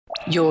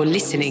You're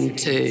listening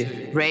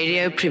to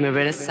Radio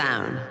Primavera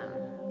Sound,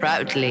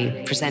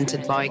 proudly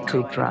presented by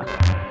Cupra.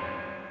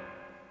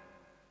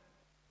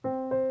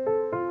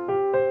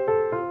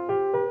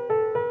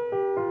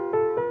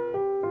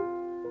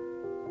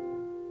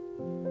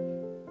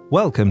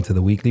 Welcome to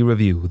the Weekly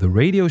Review, the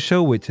radio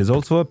show which is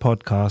also a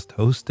podcast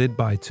hosted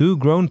by two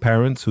grown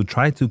parents who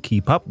try to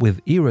keep up with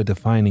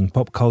era-defining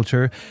pop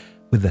culture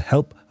with the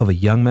help of a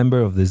young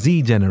member of the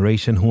Z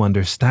generation who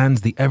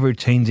understands the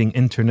ever-changing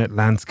internet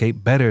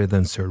landscape better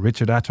than Sir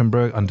Richard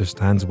Attenborough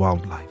understands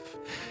wildlife.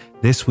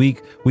 This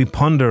week, we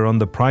ponder on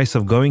the price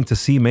of going to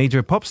see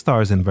major pop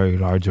stars in very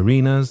large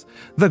arenas,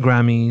 the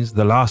Grammys,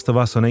 The Last of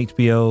Us on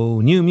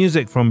HBO, new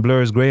music from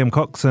Blur's Graham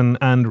Coxon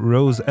and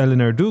Rose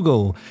Eleanor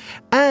Dougal,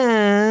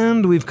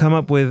 and we've come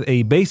up with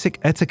a basic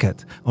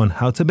etiquette on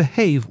how to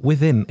behave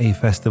within a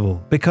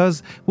festival,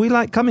 because we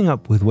like coming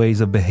up with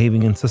ways of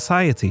behaving in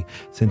society,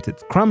 since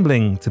it's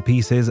crumbling to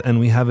pieces and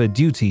we have a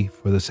duty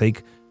for the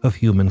sake of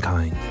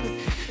humankind.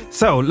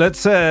 So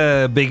let's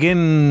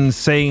begin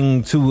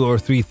saying two or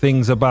three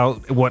things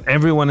about what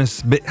everyone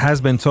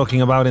has been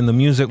talking about in the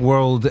music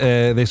world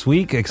this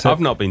week. Except I've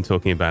not been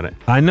talking about it.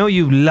 I know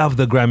you love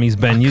the Grammys,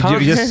 Ben. You're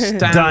just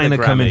dying to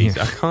come in here.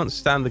 I can't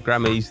stand the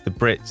Grammys, the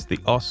Brits, the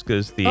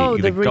Oscars, the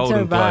Brits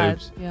Golden are bad.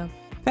 Globes. Yeah.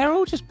 They're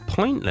all just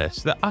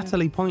pointless. They're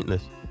utterly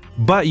pointless.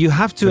 But you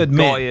have to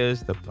admit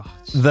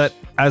Goyas, that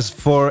as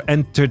for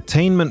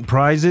entertainment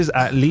prizes,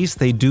 at least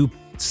they do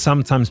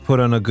sometimes put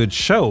on a good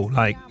show.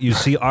 Like you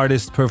see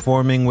artists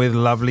performing with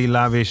lovely,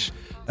 lavish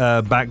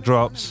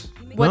backdrops.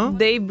 What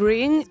they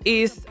bring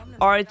is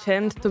our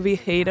chance to be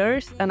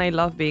haters, and I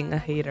love being a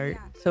hater.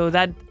 So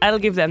that I'll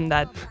give them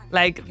that.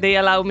 Like they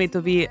allow me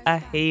to be a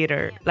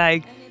hater.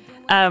 Like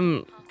I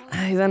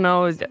don't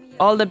know,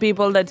 all the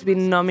people that's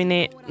been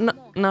nominated.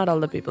 Not all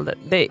the people that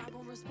they.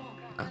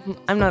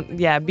 I'm not.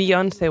 Yeah,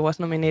 Beyonce was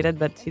nominated,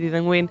 but she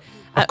didn't win.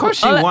 Of course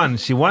she won.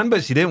 She won,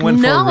 but she didn't win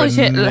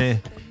for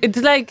it's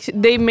like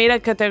they made a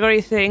category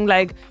saying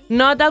like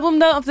not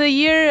album of the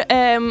year,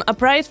 a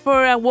prize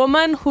for a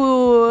woman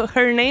who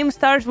her name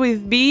starts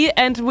with B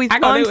and with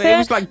Hang on, it Beyonce.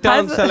 was like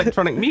dance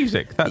electronic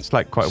music. That's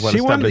like quite well She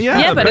won, established.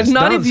 Yeah, but best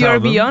not if dance you're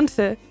album.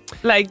 Beyonce.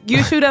 Like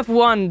you should have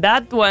won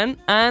that one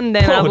and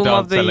then Poor album dance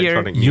of the year.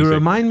 electronic You music.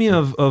 remind me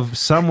of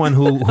someone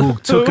who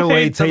took Who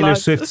away hates a Taylor lot.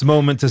 Swift's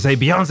moment to say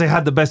Beyonce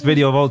had the best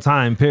video of all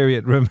time,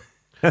 period.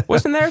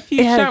 Wasn't there a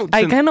few Yeah, shouts?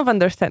 I kind of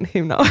understand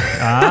him now.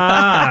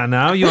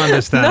 Now you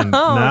understand.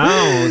 No.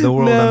 Now the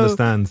world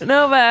understands.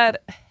 No,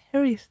 but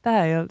Harry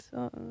Styles.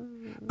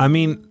 I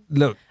mean,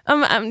 look,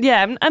 I'm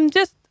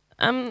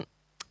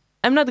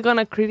not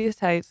gonna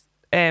criticize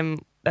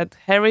that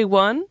Harry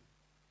won,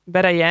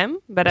 but I'm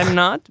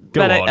not.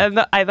 Go but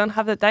on. I don't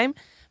have the time.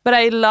 But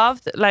I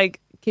loved like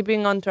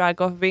keeping on track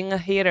of being a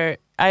hater.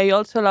 I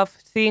also love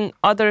seeing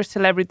other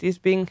celebrities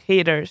being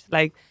haters.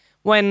 Like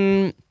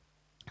when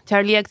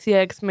Charlie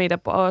XCX made a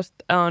post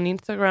on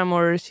Instagram,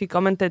 or she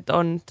commented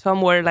on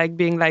somewhere like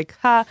being like,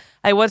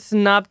 I was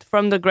snubbed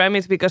from the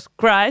Grammys because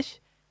Crash,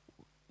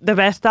 the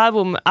best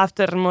album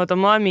after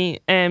Motomami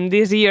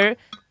this year,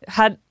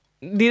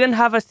 didn't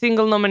have a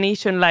single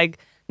nomination, like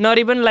not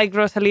even like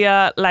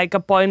Rosalia, like a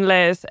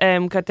pointless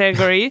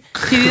category.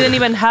 She didn't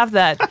even have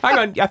that. Hang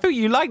on, I thought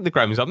you liked the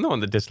Grammys. I'm the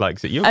one that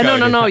dislikes it. You're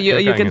No. you're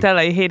You going can in. tell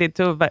I hate it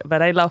too,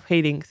 but I love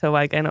hating, so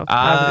I kind of have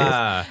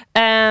Ah,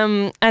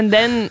 this. And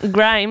then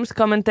Grimes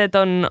commented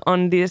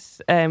on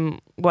this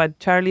what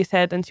Charlie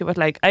said, and she was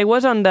like, I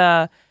was on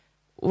the,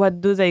 what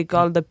do they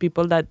call the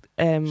people that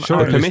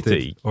Shortlisted,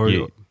 committee. or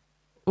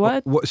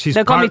what? she's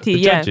The part- committee, the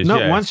yeah. judges. No,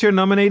 Yeah. once you're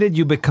nominated,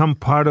 you become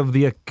part of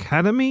the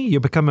Academy. You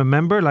become a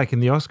member, like in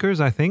the Oscars,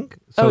 I think.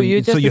 So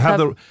You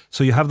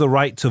have the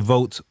right to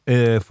vote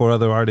for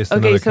other artists. in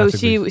Okay, other so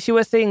categories. she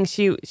was saying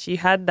she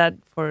had that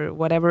for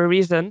whatever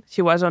reason.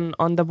 She was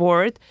on the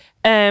board,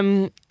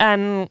 and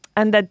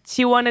that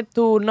she wanted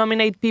to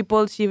nominate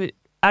people she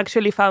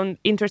actually found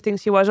interesting.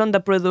 She was on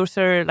the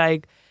producer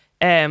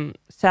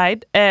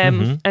side,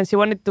 and she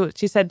wanted to.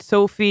 She said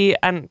Sophie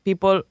and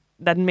people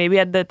that maybe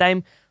at the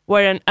time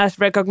weren't as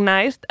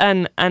recognized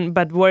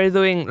but were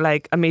doing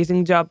like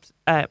amazing jobs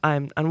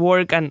and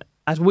work, and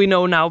as we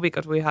know now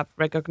because we have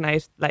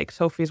recognized like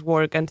Sophie's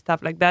work and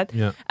stuff like that.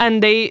 Yeah.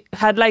 And they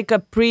had like a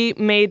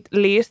pre-made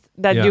list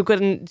that Yeah. you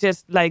couldn't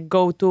just like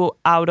go to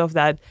out of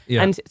that.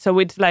 Yeah. And so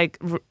it's like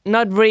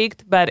not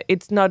rigged, but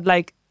it's not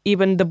like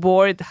even the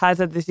board has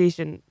a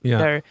decision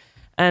there.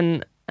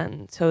 And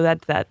so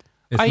that's that.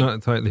 It's not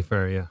entirely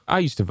fair, yeah. I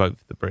used to vote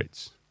for the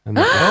Brits. And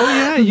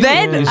Yeah,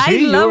 Then I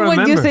love when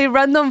you remember. say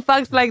random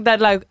facts like that.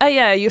 Like, oh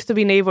yeah, I used to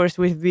be neighbors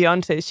with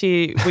Beyonce.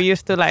 We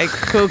used to like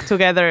cook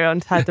together on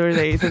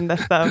Saturdays and that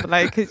stuff.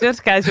 Like it's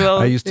just casual.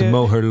 I used to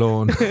mow her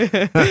lawn.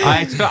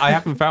 I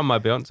haven't found my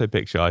Beyonce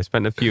picture. I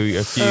spent a few. I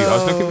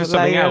was looking for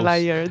something else.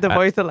 Liar. The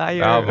boy's a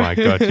liar. Oh my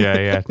god,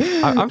 yeah.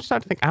 I'm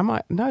starting to think, am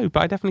I? No,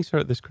 but I definitely saw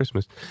it this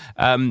Christmas.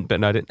 But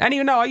no, I didn't.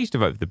 Anyway, no, I used to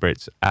vote for the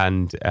Brits,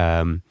 and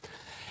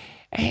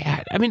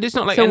I mean, it's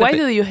not like. So why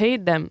anything- do you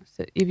hate them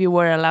if you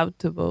were allowed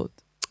to vote?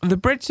 The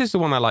Brits is the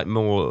one I like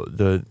more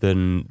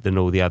than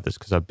all the others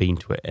because I've been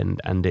to it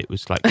and it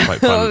was like quite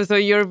fun. Oh, so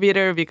you're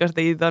bitter because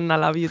they don't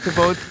allow you to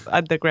vote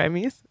at the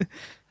Grammys?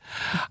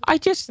 I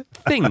just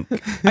think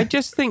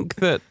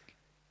that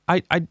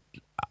I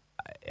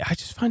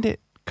just find it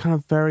kind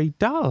of very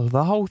dull,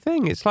 the whole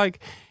thing. It's like,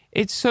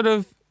 it's sort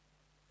of,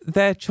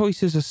 their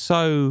choices are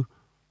so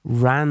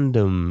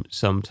random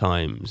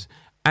sometimes.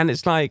 And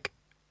it's like,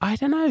 I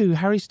don't know,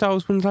 Harry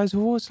Styles wins loads of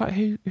awards. Like,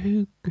 who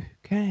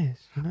cares?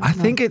 You know? I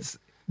think it's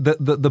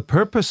the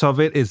purpose of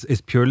it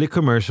is purely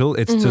commercial.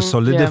 It's to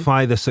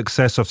solidify the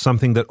success of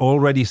something that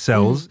already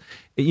sells.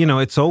 You know,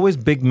 it's always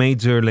big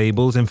major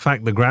labels. In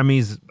fact, the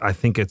Grammys, I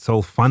think it's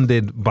all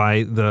funded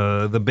by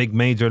the big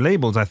major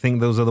labels. I think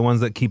those are the ones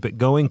that keep it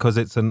going because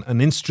it's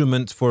an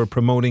instrument for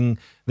promoting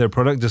their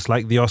product, just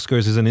like the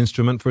Oscars is an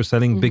instrument for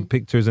selling big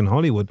pictures in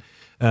Hollywood.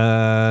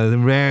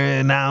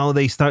 Rare now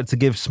they start to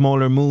give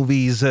smaller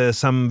movies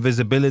some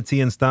visibility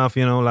and stuff,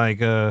 you know,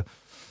 like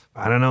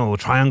I don't know,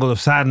 Triangle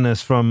of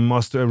Sadness from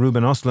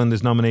Ruben Östlund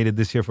is nominated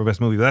this year for Best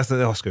Movie, but that's the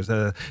Oscars.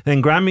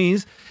 Then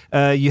Grammys,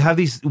 you have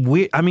these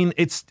weird, I mean,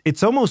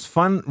 it's almost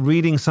fun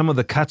reading some of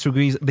the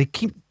categories. They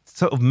keep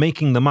sort of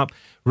making them up.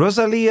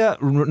 Rosalia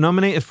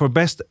nominated for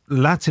Best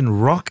Latin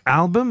Rock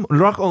Album,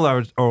 rock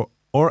or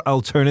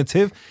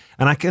alternative.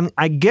 And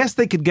I guess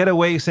they could get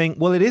away saying,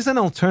 well, it is an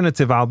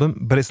alternative album,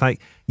 but it's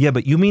like, yeah,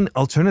 but you mean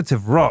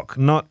alternative rock,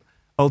 not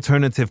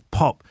alternative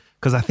pop.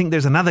 Because I think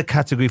there's another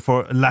category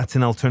for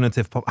Latin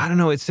alternative pop. I don't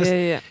know. It's just,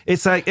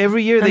 it's like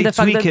every year they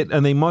tweak it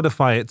and they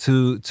modify it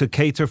to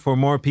cater for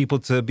more people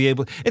to be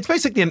able. It's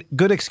basically a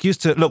good excuse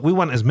to, look, we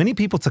want as many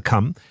people to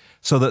come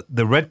so that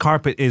the red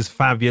carpet is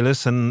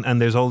fabulous and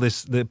there's all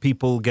the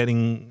people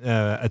getting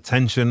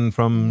attention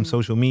from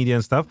social media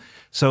and stuff.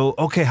 So,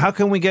 okay, how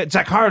can we get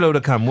Jack Harlow to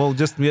come? We'll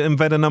just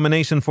embed a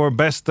nomination for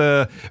best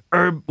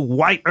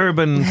white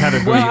urban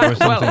category or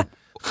something.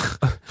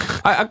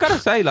 I've got to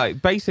say,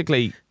 like,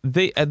 basically,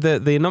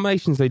 the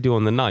nominations they do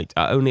on the night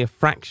are only a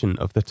fraction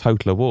of the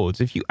total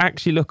awards. If you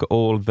actually look at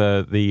all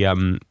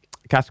the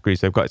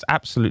categories they've got, it's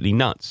absolutely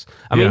nuts.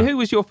 I mean, who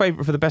was your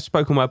favourite for the best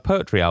spoken word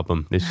poetry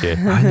album this year?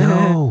 I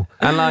know.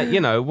 And like, you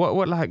know,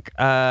 what like,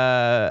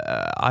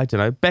 I don't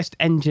know, best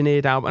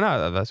engineered album.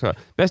 No, that's right.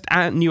 Best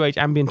new age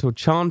ambient or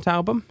chant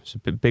album. It's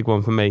a big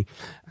one for me.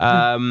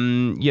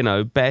 You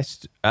know,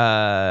 best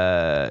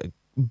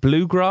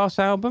bluegrass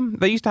album.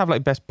 They used to have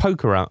like best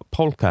polka album.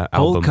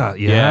 Polka,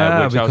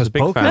 yeah, which I was a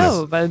big fan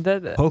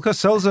of. Polka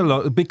sells a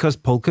lot because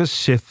polka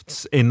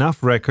shifts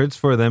enough records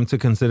for them to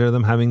consider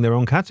them having their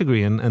own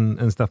category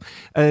and stuff.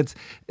 It's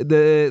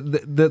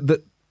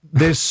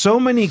there's so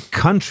many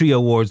country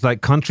awards, like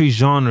country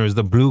genres,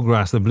 the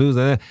bluegrass, the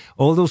blues,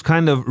 all those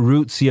kind of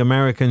rootsy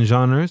American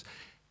genres.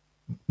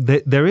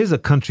 There is a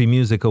country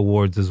music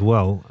awards as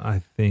well, I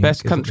think.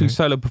 Best country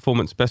solo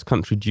performance, best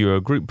country duo,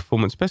 group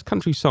performance, best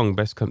country song,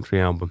 best country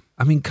album.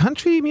 I mean,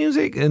 country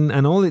music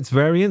and all its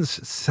variants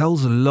still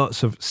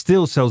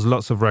sells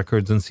lots of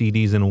records and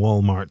CDs in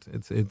Walmart.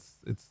 It's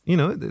you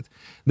know,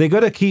 they got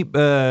to keep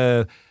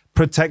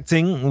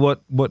protecting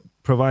what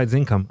provides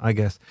income, I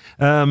guess.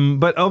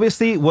 But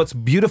obviously, what's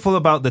beautiful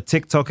about the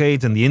TikTok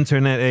age and the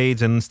internet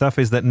age and stuff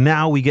is that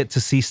now we get to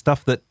see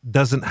stuff that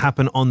doesn't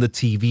happen on the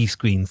TV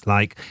screens,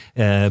 like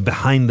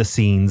behind the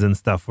scenes and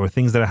stuff, or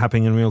things that are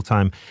happening in real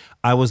time.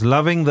 I was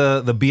loving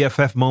the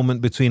BFF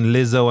moment between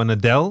Lizzo and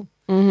Adele.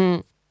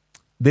 Mm-hmm.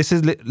 This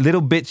is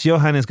little bitch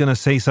Johan is going to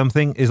say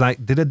something. Is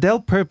like, did Adele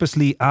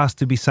purposely ask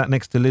to be sat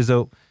next to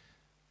Lizzo?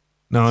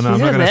 No, she's I'm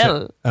not going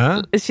to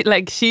say.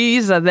 Huh? She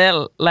is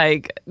Adele.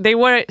 Like, they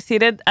were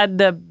seated at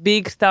the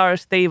big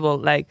stars table.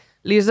 Like,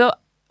 Lizzo,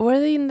 were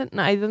they in the...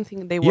 No, I don't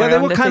think they were. Yeah, they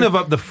were kind of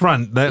up the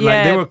front. Like,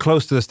 they were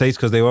close to the stage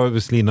because they were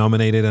obviously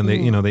nominated and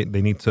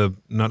they need to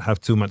not have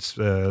too much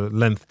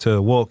length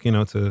to walk, you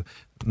know, to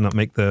not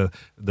make the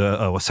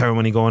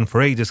ceremony go on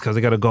for ages because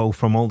they got to go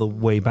from all the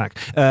way back.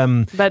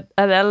 But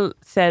Adele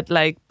said,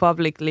 like,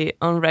 publicly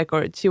on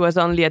record, she was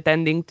only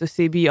attending to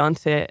see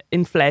Beyonce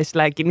in flesh,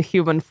 like in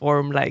human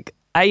form. Like,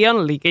 I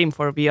only came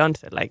for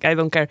Beyonce. Like, I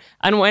don't care.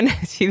 And when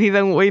she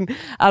didn't win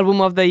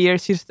Album of the Year,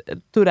 she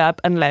stood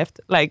up and left,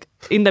 like,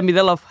 in the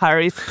middle of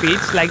Harry's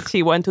speech, like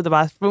she went to the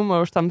bathroom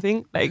or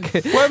something. Like, she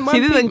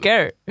didn't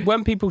care.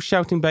 Weren't people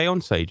shouting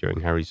Beyonce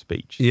during Harry's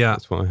speech? Yeah.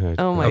 That's what I heard.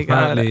 Oh, my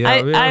God.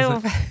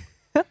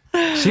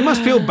 She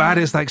must feel bad.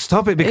 It's like,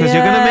 stop it, because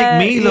you're going to make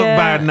me look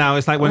bad now.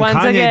 It's like when Once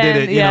Kanye again, did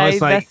it, you know, it's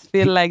it like... does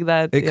feel like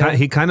that.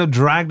 He kind of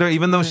dragged her,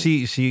 even though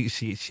she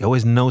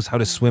always knows how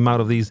to swim out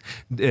of these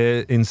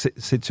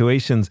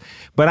situations.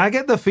 But I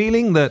get the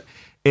feeling that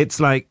it's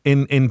like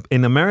in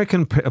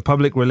American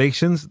public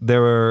relations,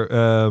 there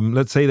are,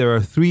 let's say there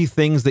are 3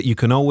 things that you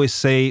can always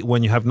say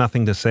when you have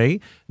nothing to say,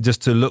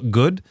 just to look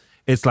good.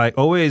 It's like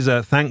always,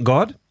 thank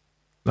God.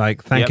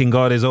 Like thanking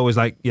God is always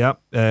like, you're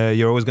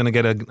always going to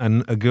get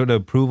a good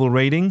approval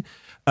rating.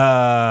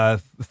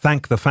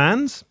 Thank the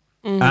fans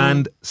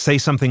and say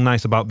something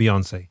nice about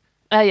Beyonce.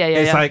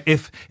 It's like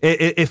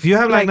if you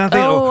have like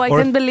nothing. I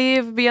can't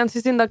believe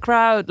Beyonce's in the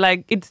crowd.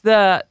 Like it's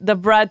the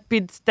Brad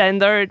Pitt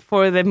standard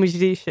for the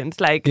musicians.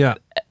 Like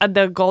at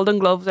the Golden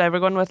Globes,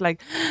 everyone was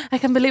like, I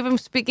can't believe I'm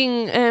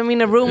speaking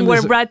in a room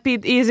where Brad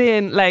Pitt is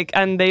in. Like,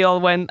 and they all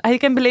went, I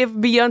can't believe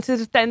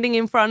Beyonce's standing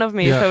in front of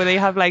me. Yeah. So they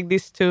have like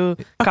these two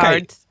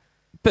cards.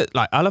 But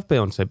like, I love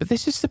Beyonce, but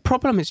this is the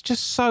problem. It's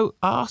just so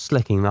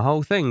arse-licking, the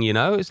whole thing, you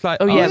know? It's like,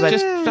 but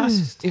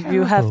just if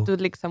you have to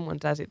lick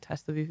someone's ass, it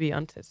has to be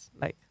Beyonce's.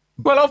 Like,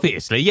 well,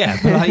 obviously, yeah,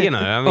 but like, you know,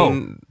 I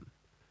mean...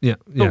 Yeah,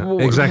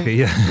 exactly.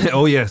 Yeah.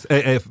 Oh, yes.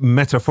 If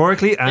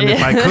metaphorically, and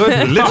if I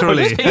could,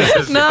 literally.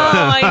 No,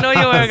 I know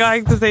you were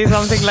going to say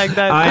something like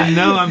that. I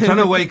know. I'm trying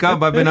to wake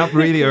up. I've been up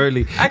really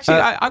early. Actually,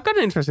 I've got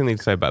an interesting thing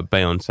to say about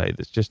Beyonce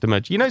that's just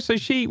emerged. You know, so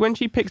when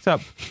she picked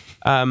up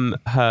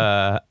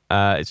her...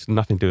 it's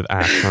nothing to do with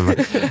ass.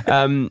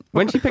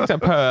 When she picked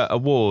up her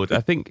award,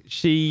 I think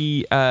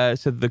she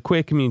said the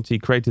queer community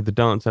created the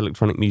dance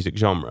electronic music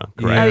genre.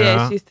 Correct? Oh,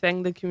 yeah. She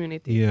thanked the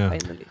community,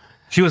 finally.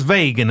 She was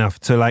vague enough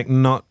to, like,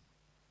 not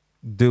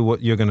do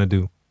what you're gonna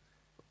do,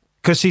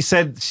 because she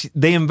said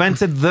they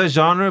invented the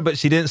genre, but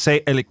she didn't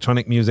say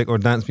electronic music or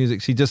dance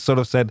music. She just sort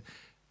of said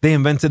they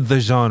invented the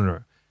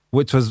genre,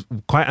 which was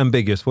quite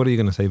ambiguous. What are you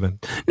gonna say, Ben?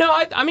 No,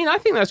 I mean I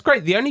think that's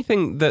great. The only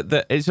thing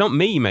that it's not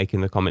me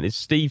making the comment, it's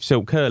Steve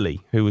Silk Curley,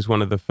 who was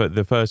one of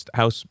the first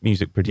house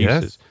music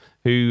producers,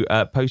 who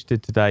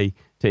posted today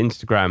to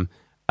Instagram.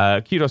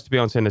 Kudos to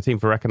Beyonce and her team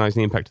for recognizing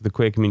the impact of the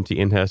queer community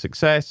in her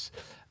success.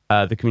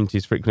 The community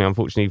is frequently,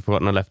 unfortunately,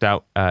 forgotten or left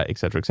out,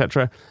 etc.,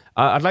 etc.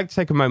 I'd like to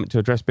take a moment to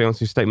address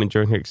Beyonce's statement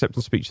during her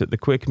acceptance speech that the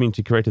queer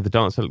community created the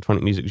dance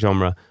electronic music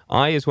genre.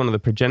 I, as one of the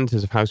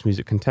progenitors of house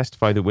music, can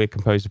testify that we're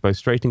composed of both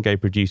straight and gay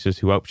producers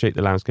who help shape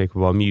the landscape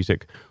of our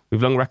music.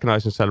 We've long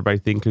recognised and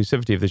celebrated the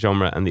inclusivity of the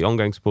genre and the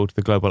ongoing support of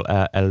the global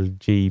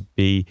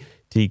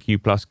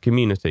LGBTQ plus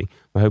community.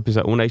 My hope is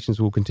that all nations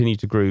will continue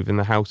to groove in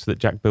the house that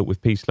Jack built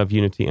with peace, love,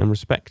 unity and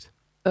respect.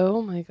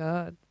 Oh my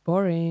God,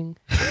 boring.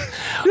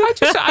 I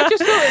just thought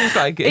it was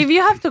like... If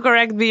you have to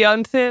correct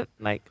Beyonce,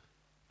 like,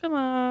 come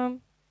on.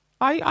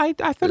 I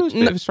thought it was a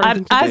bit of a strange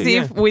thing to as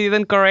if we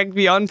didn't correct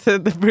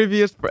Beyonce the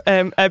previous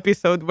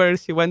episode where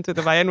she went to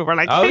Dubai and we were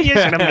like, you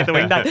shouldn't be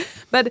doing that.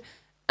 But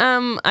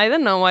I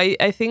don't know. I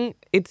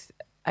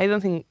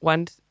don't think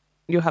once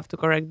you have to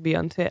correct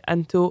Beyonce,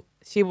 and two,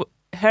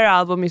 her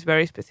album is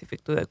very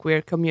specific to the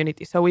queer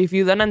community. So if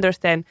you don't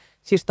understand,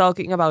 she's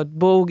talking about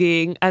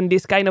voguing and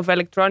this kind of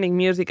electronic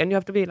music, and you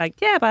have to be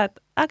like, yeah, but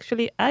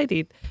actually I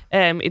did.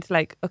 It's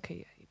like,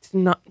 okay, it's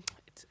not.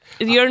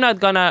 You're not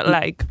gonna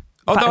like.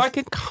 Although I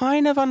can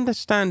kind of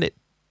understand it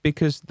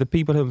because the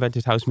people who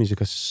invented house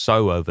music are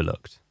so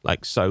overlooked,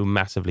 like so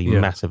massively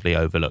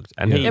overlooked.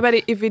 And but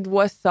if it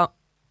was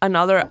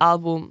another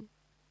album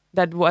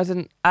that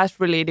wasn't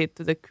as related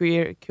to the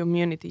queer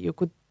community, you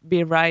could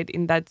be right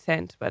in that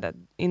sense, but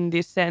in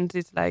this sense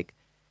it's like,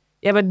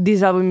 yeah, but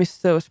this album is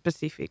so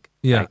specific.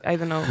 Like, I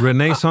don't know.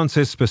 Renaissance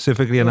is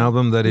specifically an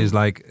album that is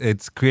like,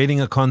 it's creating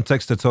a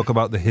context to talk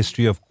about the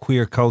history of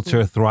queer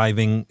culture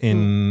thriving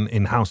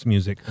in house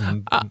music. I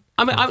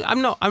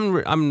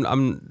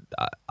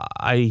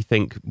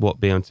think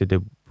what Beyonce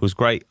did was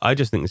great. I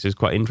just think this is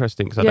quite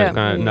interesting because I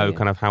don't know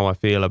kind of how I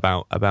feel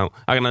about. I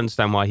can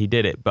understand why he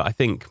did it, but I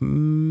think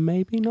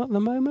maybe not at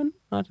the moment.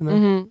 I don't know.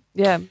 Mm-hmm.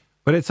 Yeah.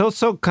 But it's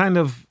also kind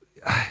of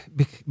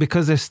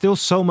because there's still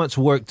so much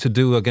work to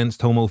do against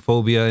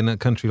homophobia in a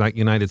country like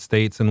United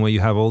States, and where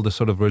you have all the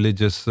sort of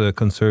religious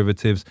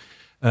conservatives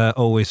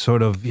always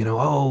sort of,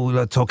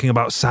 talking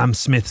about Sam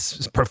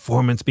Smith's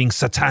performance being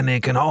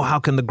satanic, and how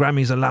can the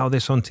Grammys allow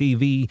this on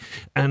TV,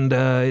 and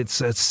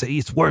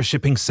it's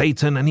worshipping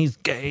Satan, and he's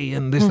gay,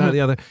 and this, that,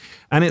 the other.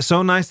 And it's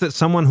so nice that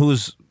someone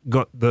who's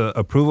got the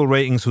approval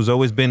ratings, who's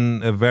always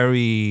been a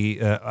very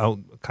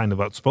kind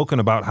of outspoken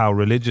about how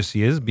religious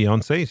she is,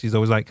 Beyonce, she's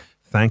always like,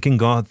 thanking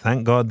God,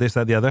 thank God, this,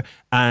 that, the other,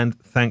 and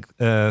thank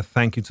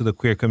you to the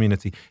queer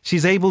community.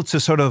 She's able to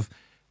sort of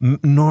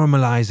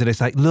normalize it.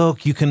 It's like,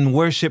 look, you can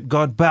worship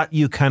God, but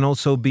you can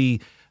also be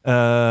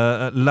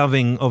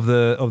loving of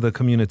the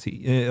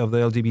community, of the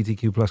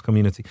LGBTQ plus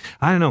community.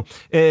 I don't know.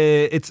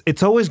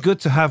 It's always good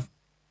to have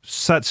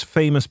such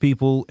famous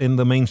people in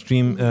the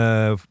mainstream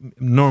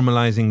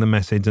normalizing the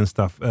message and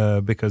stuff,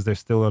 because there's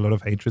still a lot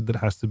of hatred that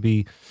has to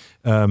be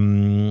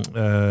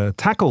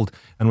tackled.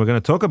 And we're going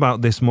to talk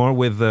about this more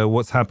with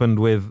what's happened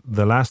with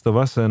The Last of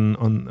Us, and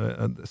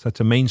on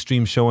such a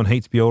mainstream show on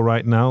HBO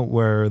right now,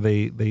 where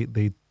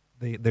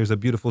there's a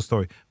beautiful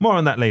story. More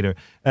on that later.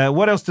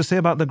 What else to say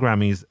about the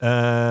Grammys?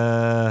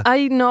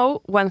 I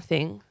know one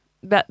thing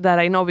that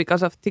I know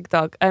because of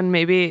TikTok, and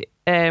maybe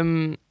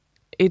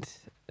it's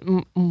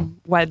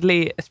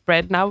widely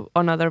spread now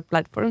on other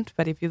platforms,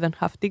 but if you don't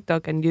have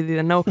TikTok and you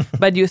didn't know,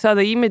 but you saw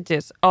the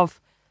images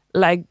of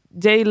like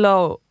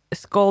J-Lo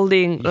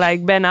scolding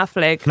like Ben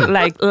Affleck,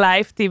 like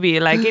live TV,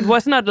 like it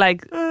was not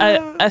like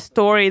a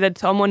story that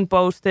someone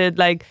posted,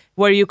 like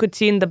where you could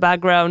see in the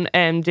background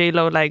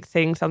J-Lo like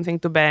saying something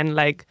to Ben,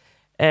 like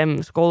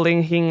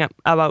scolding him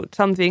about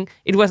something.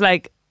 It was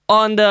like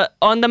on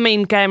the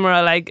main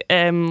camera, like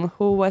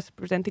who was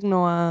presenting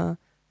Noah?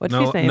 What's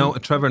his name? No,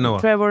 Trevor Noah.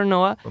 Trevor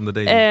Noah. From the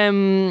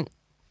Daily.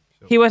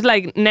 He was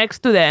like next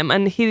to them,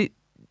 and he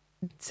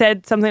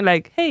said something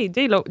like, "Hey,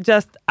 J-Lo,"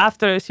 just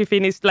after she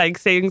finished like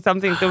saying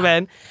something to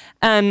Ben,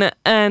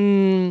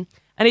 and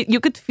you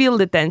could feel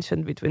the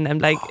tension between them.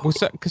 Like, Was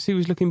that because he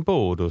was looking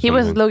bored or something? he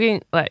was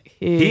looking like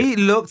He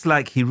looked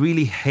like he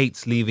really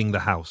hates leaving the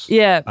house.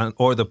 Yeah.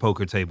 Or the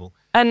poker table.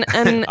 and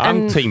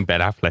I'm Team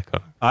Ben Affleck.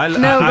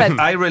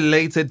 I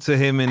related to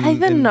him in... I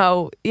don't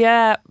know.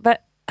 Yeah,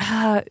 but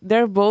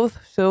they're both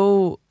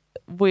so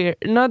weird.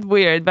 Not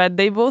weird, but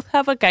they both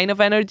have a kind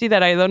of energy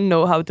that I don't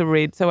know how to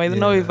read. So I don't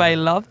know if I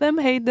love them,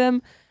 hate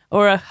them,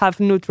 or have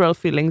neutral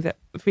feelings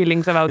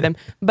about them.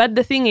 But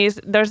the thing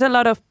is, there's a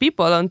lot of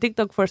people on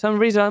TikTok for some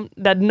reason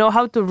that know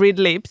how to read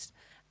lips.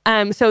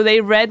 So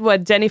they read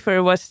what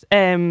Jennifer was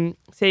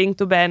saying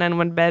to Ben and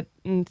what Ben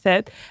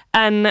said.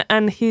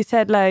 And he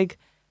said like,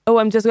 "Oh,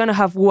 I'm just going to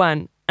have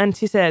one." And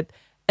she said,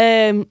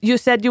 "You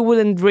said you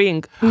wouldn't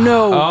drink."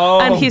 No.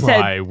 And he said,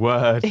 my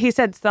word. He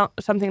said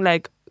something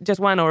like just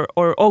one or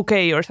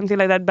okay or something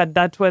like that. But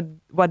that's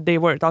what they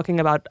were talking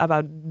about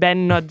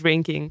Ben not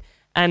drinking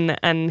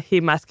and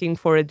him asking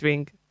for a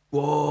drink.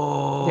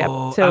 Whoa!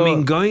 Yep. So, I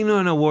mean, going to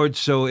an award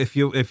show, if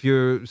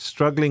you're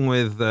struggling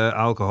with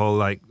alcohol,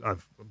 like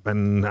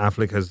Ben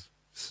Affleck has,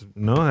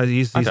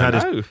 he's had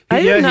his.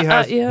 He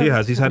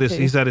has.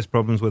 He's had his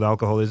problems with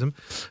alcoholism.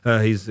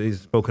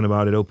 He's spoken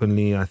about it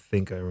openly. I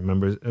think I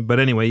remember. But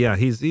anyway, yeah,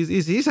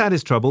 he's had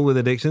his trouble with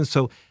addiction.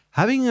 So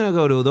having to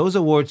go to those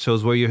award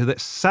shows where you're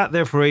sat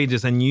there for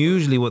ages, and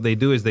usually what they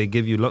do is they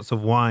give you lots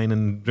of wine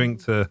and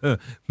drink to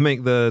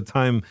make the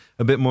time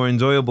a bit more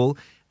enjoyable.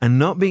 And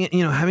not being,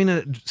 having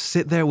to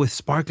sit there with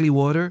sparkly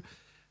water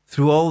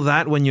through all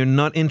that when you're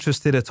not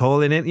interested at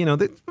all in it. Ben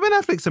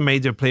Affleck's a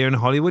major player in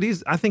Hollywood.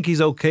 I think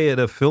he's okay at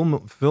a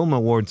film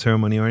award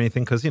ceremony or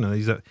anything because,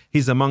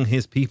 he's among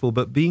his people.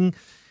 But being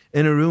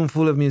in a room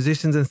full of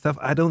musicians and stuff,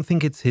 I don't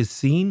think it's his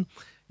scene.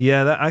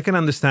 Yeah, I can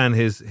understand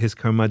his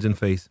curmudgeon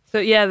face. So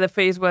yeah, the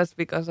face was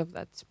because of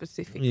that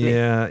specifically.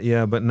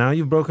 Yeah, but now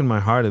you've broken my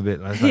heart a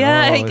bit.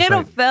 I kind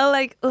of felt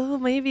like,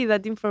 maybe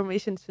that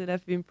information should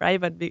have been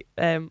private.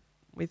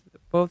 With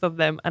both of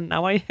them, and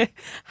now I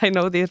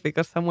know this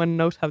because someone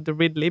knows how to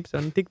read lips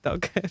on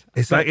TikTok.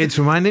 It's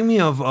reminding me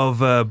of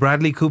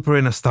Bradley Cooper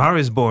in A Star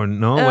Is Born,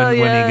 no? When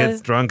he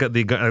gets drunk at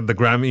the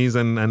Grammys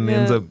and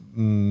ends up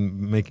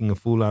making a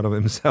fool out of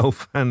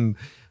himself and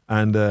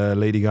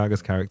Lady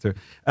Gaga's character.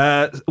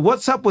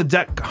 What's up with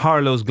Jack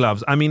Harlow's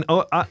gloves? I mean,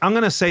 I'm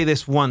going to say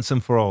this once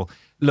and for all.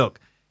 Look,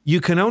 you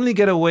can only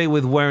get away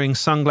with wearing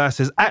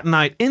sunglasses at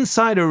night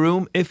inside a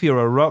room if you're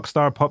a rock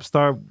star, pop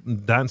star,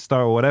 dance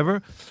star, or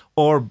whatever,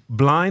 or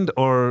blind,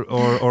 or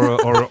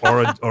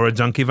a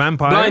junkie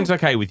vampire. Blind's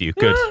okay with you.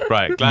 Good,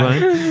 right?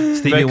 Blind.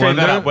 Stevie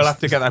Wonder. We'll have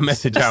to get that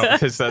message out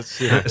because that's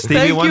Stevie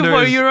Thank Wonder you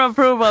for your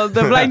approval.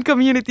 The blind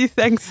community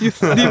thanks you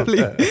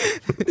deeply.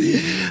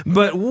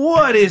 But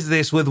what is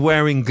this with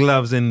wearing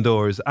gloves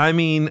indoors? I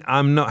mean,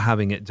 I'm not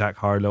having it, Jack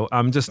Harlow.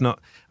 I'm just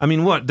not. I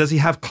mean, what? Does he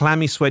have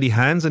clammy, sweaty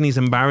hands and he's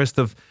embarrassed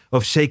of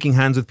shaking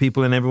hands with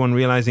people and everyone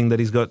realizing that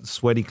he's got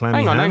sweaty,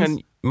 clammy hands? Hang on.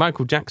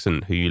 Michael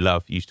Jackson, who you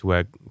love, used to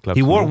wear gloves.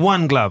 He wore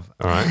one glove.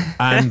 All right.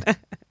 And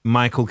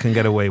Michael can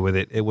get away with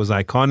it. It was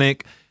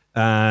iconic.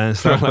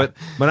 Stuff.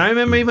 But I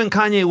remember even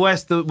Kanye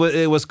West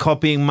was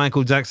copying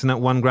Michael Jackson at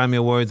one Grammy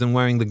Awards and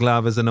wearing the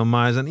glove as an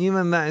homage, and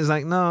even that is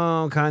like,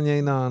 no,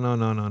 Kanye,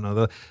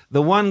 no.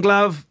 The one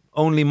glove,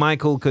 only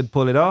Michael could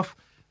pull it off,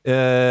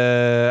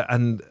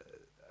 and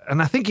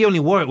I think he only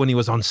wore it when he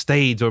was on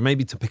stage or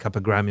maybe to pick up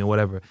a Grammy or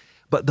whatever.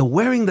 But the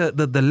wearing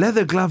the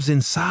leather gloves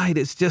inside,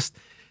 it's just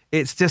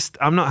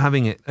I'm not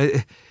having it.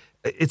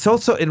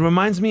 It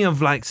reminds me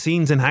of like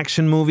scenes in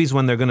action movies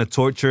when they're going to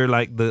torture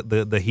like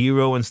the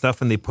hero and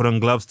stuff and they put on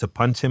gloves to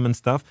punch him and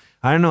stuff.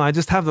 I don't know. I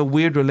just have a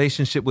weird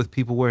relationship with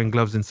people wearing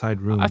gloves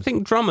inside rooms. I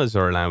think drummers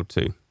are allowed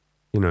to,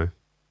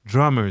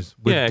 Drummers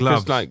with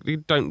gloves. Yeah,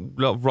 because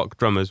a lot of rock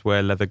drummers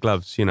wear leather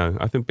gloves,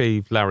 I think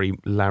Larry,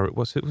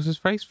 what's his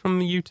face from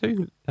the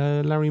U2?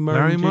 Larry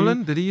Mullen. Larry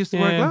Mullen? Did he used to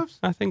wear gloves?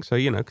 I think so,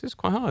 because it's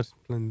quite hard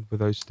playing with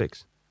those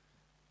sticks.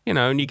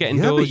 And you get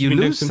indoors. Yeah, but you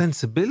lose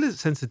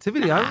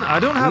sensitivity. I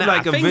don't have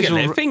like a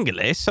visual.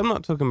 Fingerless. I'm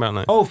not talking about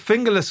like. Oh,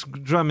 fingerless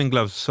drumming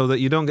gloves, so that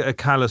you don't get a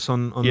callus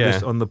on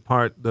the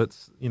part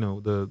that's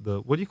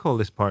the what do you call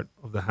this part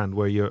of the hand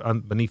where you're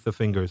beneath the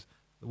fingers,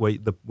 where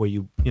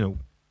you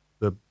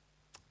the.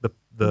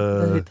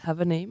 Does it have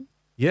a name?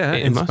 Yeah,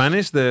 in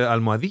Spanish, the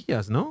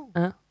almohadillas. No,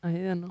 I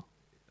don't know.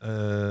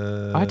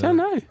 I don't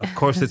know. Of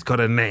course, it's got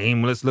a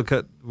name. Let's look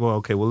at. Well,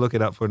 okay, we'll look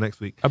it up for next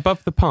week.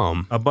 Above the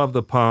palm. Above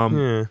the palm.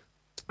 Yeah.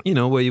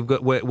 Where you've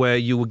got where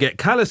you will get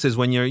calluses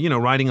when you're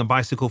riding a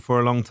bicycle for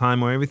a long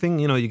time or everything.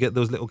 You get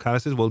those little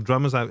calluses. Well,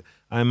 drummers, I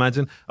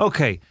imagine.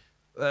 Okay,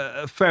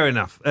 fair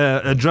enough.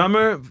 A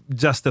drummer,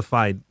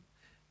 justified.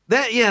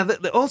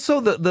 Also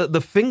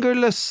the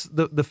fingerless,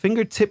 the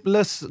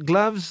fingertipless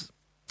gloves.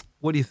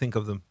 What do you think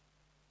of them,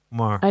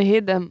 Mar? I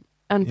hate them,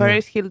 and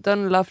Paris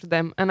Hilton loved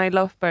them, and I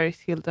love Paris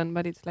Hilton,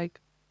 but it's like,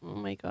 oh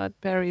my God,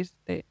 Paris,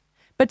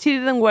 But she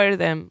didn't wear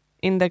them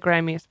in the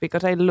Grammys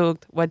because I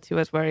looked what she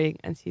was wearing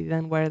and she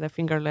didn't wear the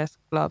fingerless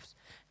gloves.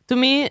 To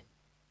me,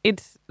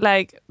 it's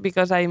like,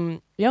 because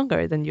I'm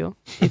younger than you,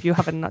 if you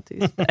haven't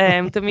noticed.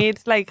 To me,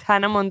 it's like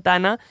Hannah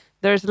Montana.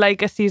 There's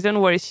like a season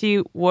where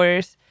she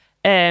wears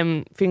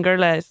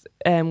fingerless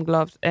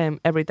gloves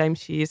every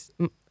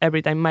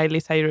time Miley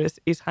Cyrus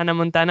is Hannah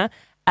Montana,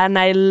 and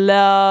I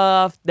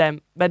love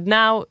them. But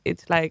now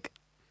it's like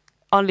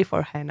only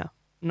for Hannah,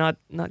 not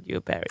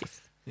you,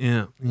 Paris.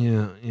 Yeah.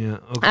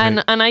 Okay.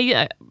 And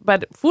I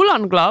but full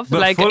on gloves,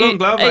 But like full-on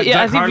glove, like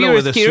Jack as if Harlow you're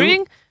with a suit?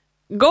 skiing,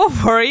 go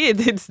for it.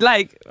 It's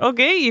like,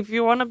 okay, if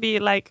you want to be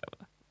like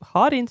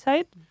hot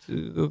inside,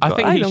 I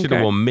think he don't should have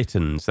care. worn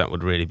mittens. That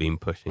would really been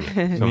pushing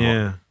it. somewhat.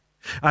 Yeah.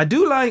 I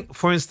do like,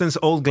 for instance,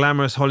 old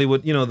glamorous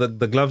Hollywood,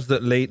 the gloves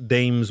that late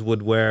dames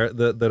would wear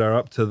that are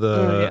up to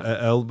the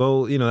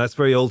elbow. That's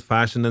very old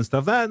fashioned and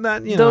stuff. That I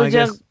Doja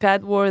guess.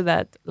 Cat wore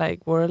Yeah.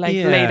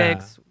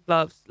 latex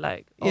gloves,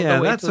 like all Yeah,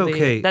 the way that's to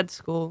okay. that's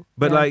cool.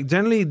 But Yeah. like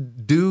generally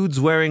dudes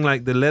wearing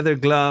like the leather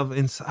glove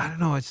inside, I don't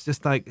know, it's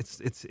just like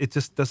it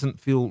just doesn't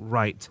feel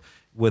right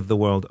with the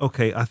world.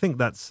 Okay, I think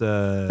that's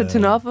That's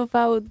enough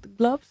about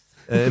gloves.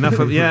 enough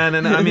of and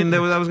then, I mean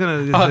I was gonna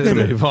Let's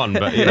move on,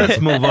 but yeah. Let's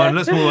move on.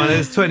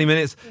 It's 20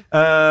 minutes.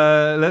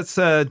 Let's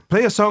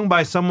play a song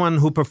by someone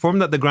who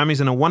performed at the Grammys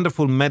in a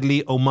wonderful medley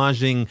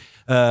homaging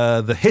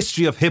the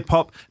history of hip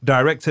hop,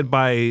 directed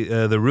by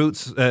The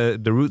Roots.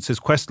 The Roots is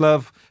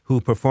Questlove, who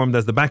performed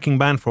as the backing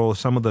band for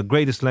some of the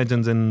greatest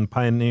legends and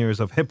pioneers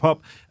of hip hop.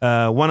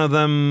 One of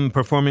them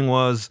performing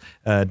was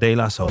De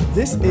La Soul.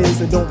 This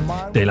is a Don't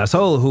Mind. De La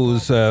Soul,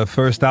 whose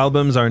first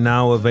albums are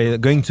now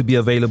going to be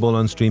available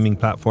on streaming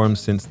platforms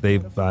since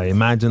I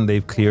imagine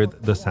they've cleared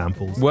the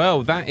samples. Well,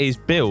 that is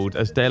billed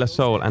as De La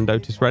Soul and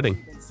Otis Redding.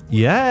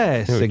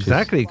 Yes, Which is-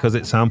 exactly, because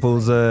it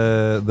samples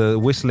the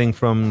whistling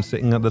from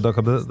Sitting at the Dock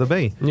of the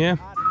Bay. Yeah.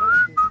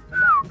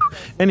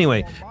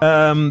 Anyway,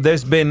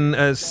 there's been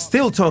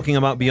still talking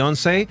about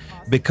Beyonce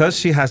because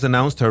she has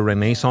announced her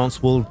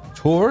Renaissance World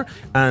Tour,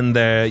 and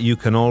you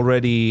can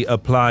already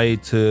apply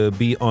to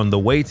be on the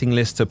waiting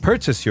list to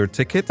purchase your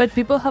ticket. But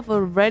people have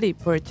already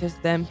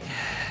purchased them.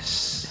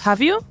 Yes.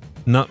 Have you?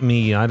 Not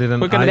me. I didn't.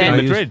 We're going to be I in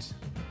used- Madrid.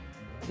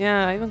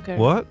 Yeah, I don't care.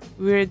 What?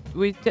 We're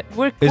the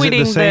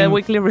quitting the same-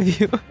 weekly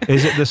review.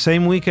 Is it the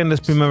same weekend as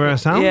Primavera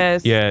Sound?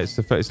 Yes. Yeah, it's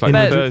like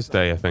But-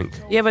 Thursday, I think.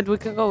 Yeah, but we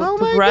can go Oh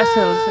to my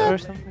Brussels God. or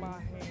something.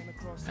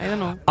 I don't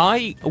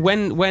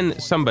know. When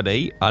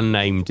somebody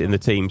unnamed in the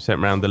team sent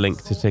round the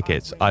link to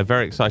tickets, I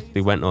very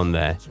excitedly went on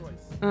there,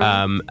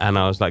 and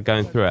I was like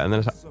going through it, and then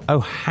I was like, "Oh,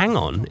 hang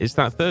on, it's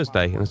that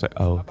Thursday," and I was like,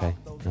 "Oh, okay."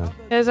 No.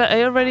 Yes,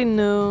 I already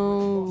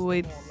know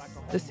it's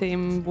the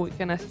same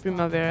weekend as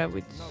Primavera,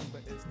 which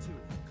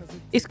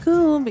is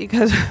cool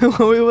because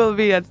we will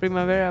be at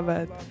Primavera,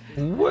 but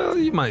Well,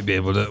 you might be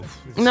able to.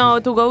 no,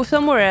 to go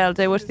somewhere else,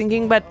 I was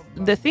thinking. But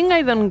the thing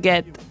I don't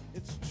get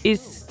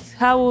is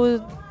how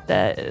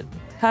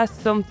has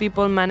some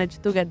people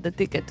managed to get the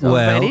tickets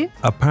already? Well,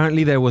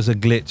 apparently there was a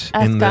glitch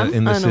A in the scam?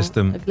 in the Oh, no,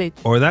 system, a glitch.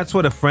 or that's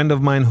what a friend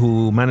of mine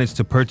who managed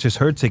to purchase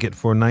her ticket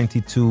for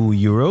 92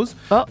 euros.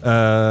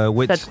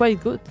 Which That's quite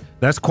good.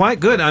 that's quite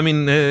good. I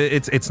mean,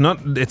 it's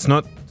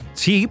not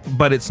cheap,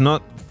 but it's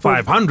not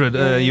 500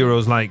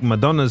 euros like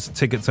Madonna's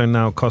tickets are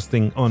now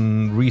costing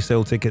on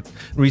resale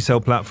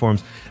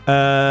platforms.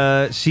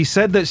 She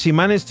said that she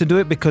managed to do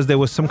it because there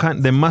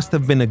must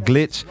have been a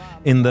glitch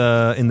in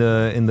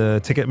the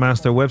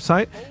Ticketmaster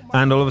website,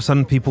 and all of a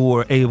sudden people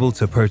were able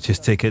to purchase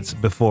tickets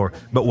before.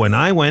 But when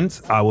I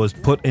went, I was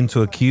put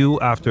into a queue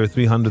after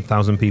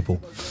 300,000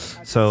 people.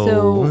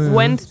 So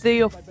when's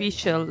the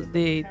official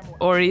date,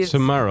 or is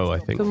Tomorrow, I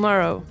think.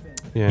 tomorrow?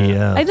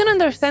 yeah. I don't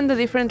understand the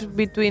difference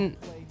between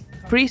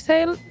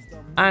pre-sale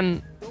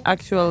and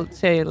actual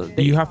sale date.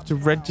 You have to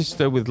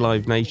register with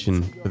Live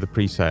Nation for the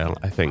pre-sale,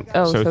 I think.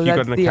 Oh, so if so you've got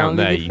that's an the account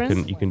only there,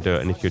 difference? you can do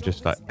it. And if you're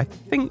just like, I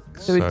think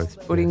so it's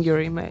putting your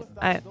email.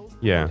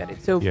 yeah, Got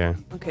it. So yeah.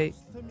 okay,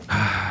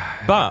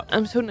 But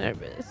I'm so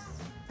nervous.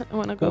 I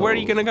want to go. where are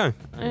you going to go?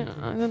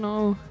 I don't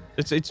know.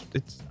 It's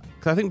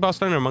 'cause I think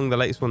Barcelona are among the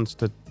latest ones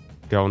to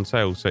go on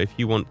sale. So if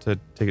you want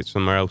tickets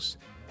somewhere else,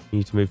 you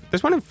need to move.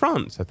 There's one in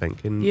France, I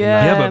think. Yeah.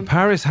 Yeah, but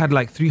Paris had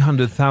like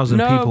 300,000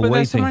 no, people but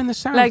there's somewhere waiting. in the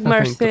south. Like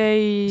I think.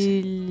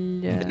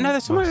 Marseille. No,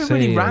 there's somewhere Marseille,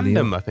 really yeah.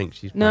 random. I think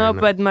she's. No, playing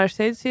at. but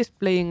Marseille is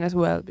playing as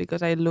well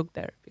because I looked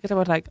there because I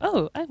was like,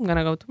 oh, I'm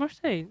gonna go to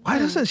Marseille. Why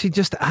doesn't she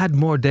just add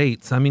more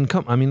dates? I mean,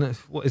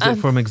 what, is it Um,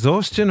 from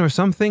exhaustion or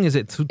something? Is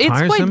it too It's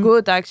tiresome? quite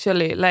good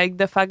actually. Like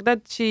the fact that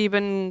she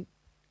even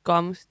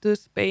comes to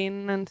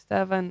Spain and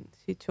stuff, and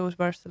she chose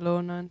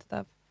Barcelona and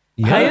stuff.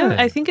 Yeah.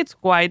 I think it's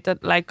quite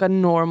like a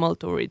normal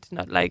tour. It's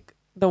not like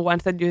the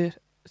ones that you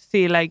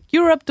see like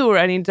Europe tour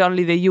and it's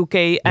only the UK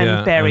and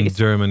Yeah, Paris. and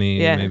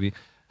Germany, Yeah. maybe.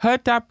 Her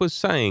dad was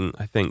saying,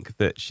 I think,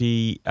 that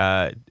she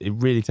it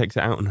really takes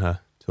it out on her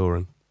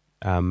touring.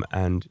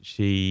 and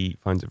she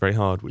finds it very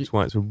hard, which is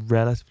why it's a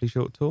relatively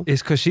short tour.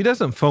 It's because she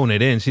doesn't phone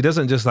it in. She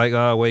doesn't just like,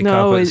 wake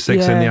No, up at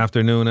 6 in the yeah.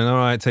 afternoon and all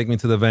right, take me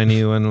to the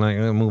venue and like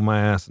move my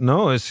ass.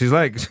 No, she's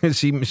like,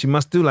 she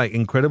must do like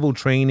incredible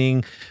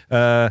training.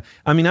 I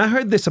mean, I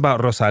heard this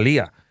about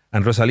Rosalia.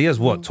 And Rosalia's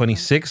what,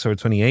 26 or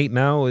 28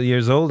 now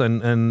years old,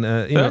 and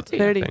you know,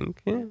 30, I think.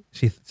 Yeah.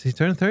 she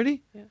turned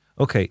 30. Yeah.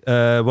 Okay.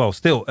 Well,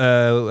 still,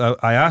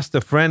 I asked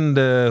a friend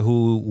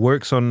who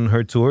works on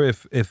her tour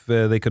if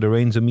they could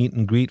arrange a meet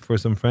and greet for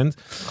some friends.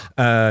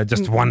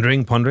 Just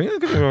pondering, can we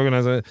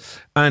organize it?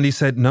 And he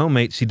said, "No,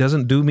 mate, she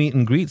doesn't do meet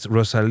and greets.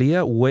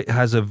 Rosalia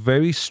has a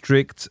very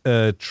strict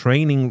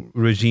training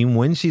regime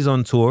when she's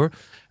on tour.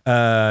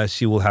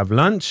 She will have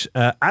lunch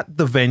at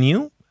the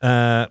venue."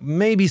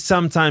 Maybe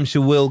sometimes she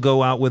will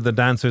go out with the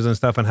dancers and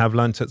stuff and have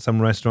lunch at some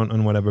restaurant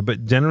and whatever.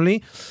 But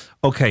generally,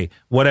 okay,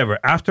 whatever.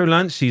 After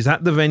lunch, she's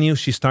at the venue.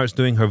 She starts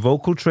doing her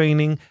vocal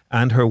training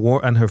and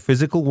her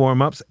physical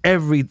warm-ups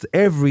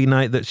every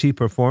night that she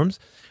performs.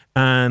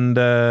 And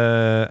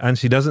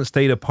she doesn't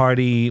stay to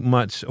party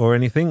much or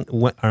anything.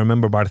 I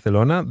remember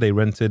Barcelona. They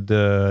rented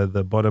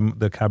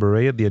the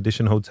cabaret at the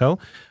Edition Hotel.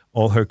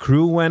 All her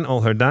crew went,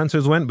 all her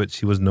dancers went, but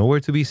she was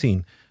nowhere to be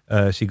seen.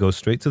 She goes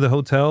straight to the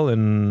hotel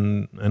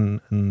and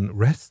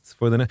rests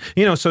for the night.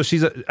 You know, so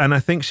and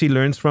I think she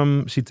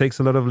takes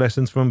a lot of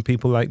lessons from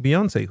people like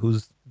Beyonce,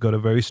 who's got a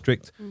very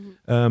strict, you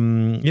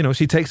know,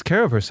 she takes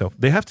care of herself.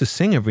 They have to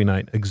sing every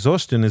night.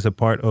 Exhaustion is a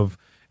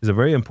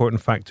very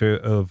important factor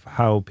of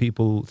how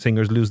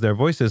singers lose their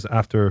voices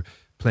after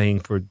playing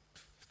for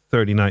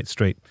 30 nights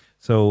straight.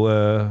 So,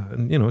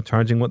 you know,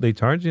 charging what they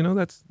charge, you know,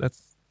 that's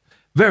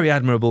very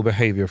admirable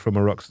behavior from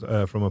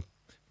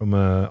from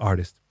a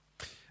artist.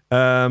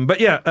 But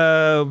yeah,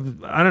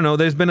 I don't know.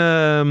 There's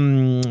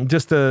been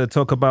just to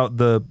talk about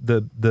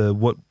the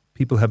what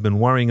people have been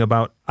worrying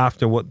about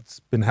after what's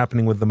been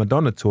happening with the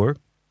Madonna tour,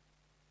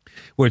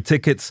 where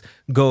tickets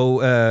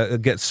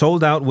get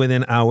sold out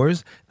within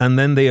hours, and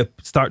then they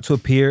start to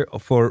appear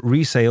for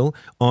resale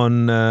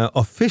on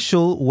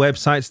official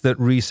websites that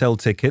resell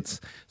tickets.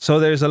 So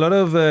there's a lot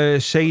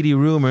of shady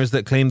rumors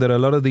that claim that a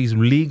lot of these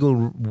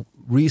legal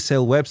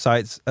resale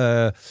websites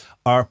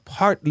are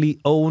partly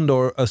owned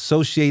or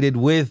associated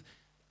with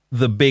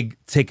the big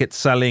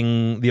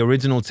the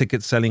original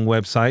ticket selling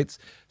websites.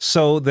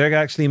 So they're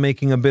actually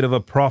making a bit of a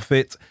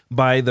profit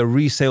by the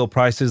resale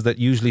prices that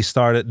usually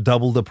start at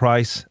double the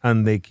price,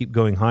 and they keep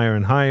going higher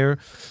and higher.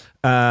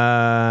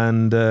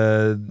 And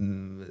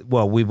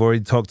well, we've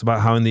already talked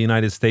about how in the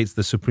United States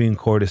the Supreme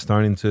Court is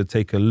starting to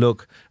take a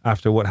look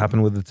after what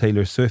happened with the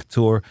Taylor Swift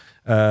tour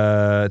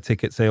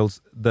ticket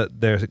sales,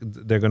 that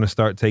they're going to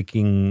start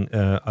taking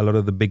a lot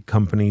of the big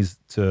companies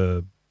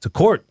to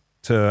court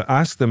to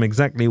ask them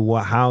exactly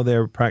how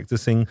they're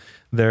practicing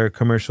their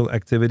commercial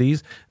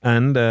activities,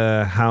 and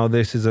how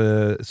this is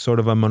a sort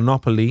of a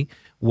monopoly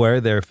where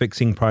they're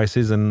fixing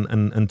prices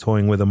and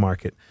toying with the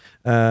market.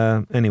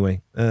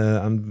 Anyway,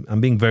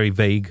 I'm being very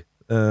vague.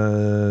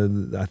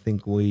 I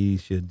think we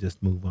should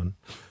just move on.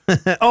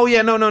 Oh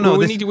yeah, no. Well,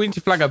 we need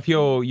to flag up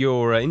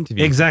your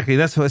interview. Exactly.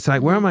 That's what it's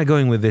like. Where am I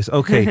going with this?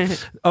 Okay.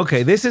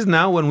 Okay. This is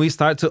now when we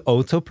start to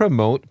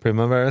auto-promote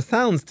Primavera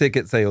Sound's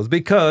ticket sales,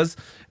 because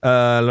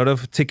a lot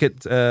of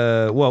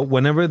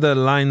whenever the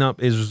lineup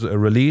is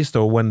released,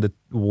 or when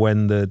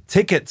the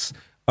tickets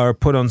are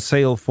put on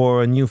sale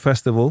for a new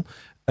festival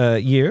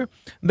year,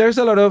 there's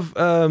a lot of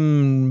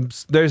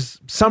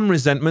there's some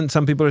resentment.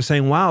 Some people are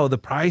saying, wow, the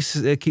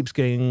price keeps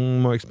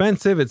getting more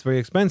expensive, it's very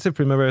expensive,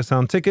 Primavera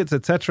Sound tickets,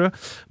 etc.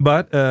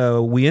 But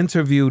we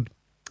interviewed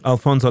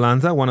Alfonso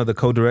Lanza, one of the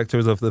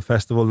co-directors of the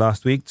festival,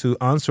 last week to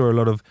answer a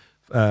lot of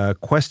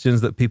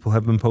questions that people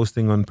have been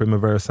posting on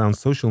Primavera Sound's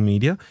social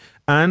media,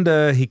 and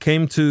he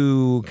came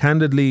to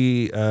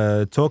candidly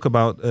talk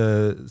about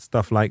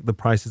stuff like the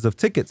prices of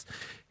tickets.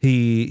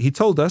 He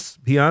told us,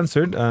 he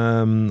answered,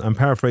 I'm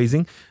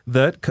paraphrasing,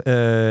 that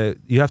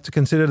you have to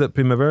consider that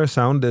Primavera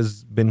Sound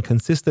has been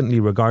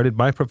consistently regarded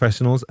by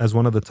professionals as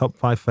one of the top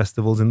 5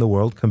 festivals in the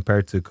world,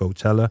 compared to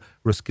Coachella,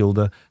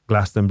 Roskilde,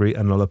 Glastonbury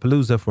and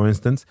Lollapalooza, for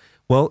instance.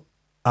 Well,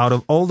 out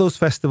of all those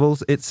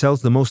festivals, it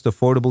sells the most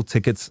affordable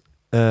tickets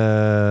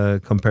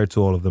compared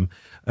to all of them.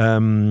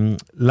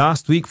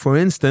 Last week, for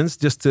instance,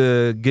 just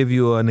to give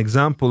you an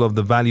example of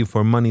the value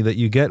for money that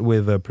you get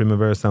with a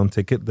Primavera Sound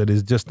ticket that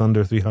is just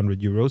under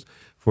 300 euros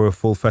for a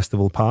full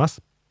festival pass.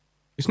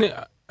 Isn't it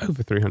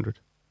over 300?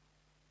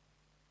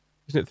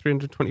 Isn't it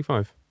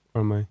 325?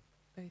 Or am I?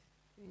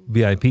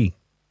 VIP.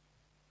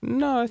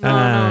 No, I think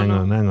Hang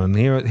on.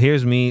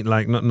 Here's me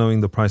like not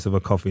knowing the price of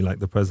a coffee like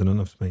the president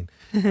of Spain.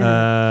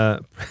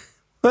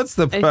 What's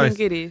the price? I think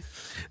it is.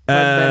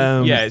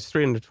 Yeah, it's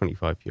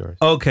 325 euros.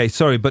 Okay,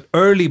 sorry, but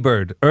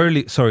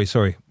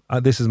sorry.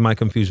 This is my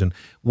confusion.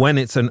 When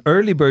it's an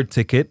early bird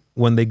ticket,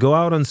 when they go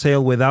out on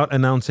sale without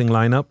announcing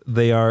lineup,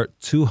 they are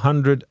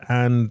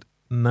 290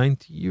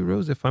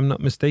 euros, if I'm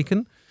not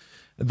mistaken.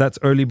 That's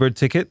early bird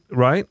ticket,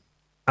 right?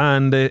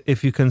 And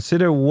if you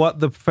consider what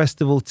the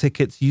festival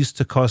tickets used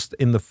to cost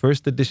in the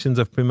first editions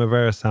of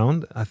Primavera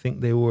Sound, I think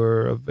they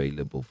were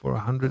available for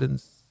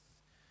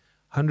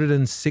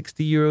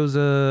 160 euros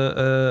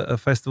a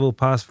festival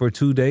pass for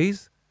 2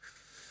 days.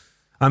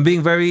 I'm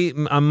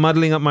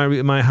muddling up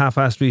my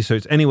half-assed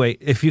research. Anyway,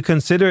 if you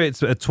consider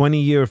it's a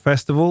 20-year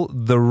festival,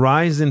 the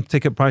rise in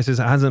ticket prices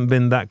hasn't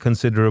been that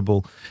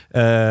considerable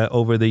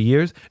over the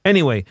years.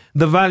 Anyway,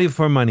 the value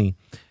for money.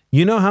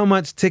 You know how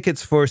much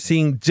tickets for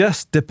seeing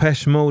just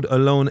Depeche Mode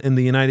alone in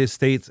the United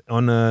States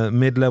on a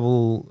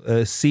mid-level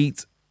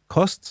seat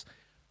costs?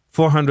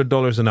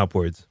 $400 and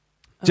upwards.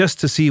 Just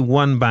to see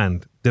one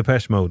band,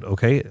 Depeche Mode,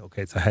 okay?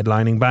 Okay, it's a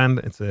headlining band.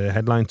 It's a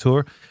headline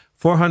tour.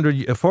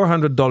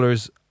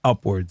 $400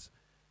 upwards.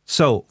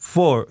 So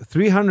for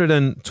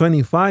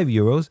 325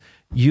 euros,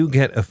 you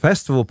get a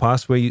festival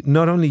pass where you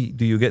not only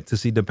do you get to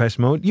see Depeche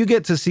Mode, you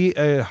get to see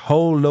a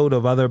whole load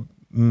of other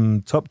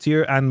top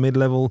tier and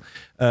mid-level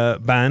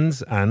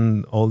bands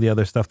and all the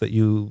other stuff that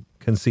you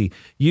can see.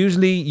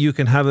 Usually you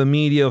can have a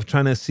media of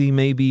trying to see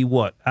maybe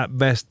at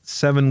best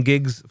 7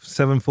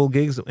 full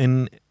gigs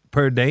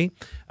per day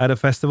at a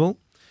festival.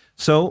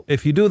 So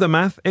if you do the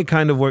math, it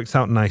kind of works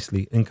out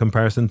nicely in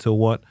comparison to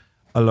what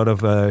a lot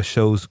of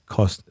shows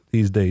cost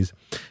these days.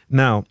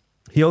 Now,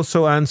 he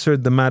also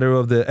answered the matter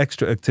of the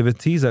extra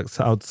activities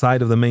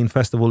outside of the main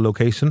festival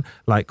location,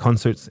 like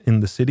concerts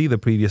in the city the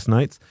previous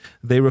nights.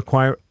 They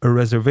require a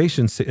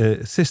reservation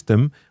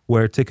system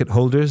where ticket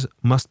holders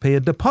must pay a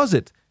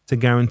deposit to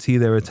guarantee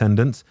their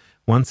attendance.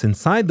 Once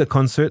inside the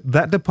concert,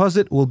 that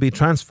deposit will be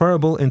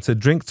transferable into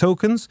drink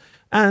tokens,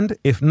 and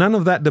if none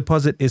of that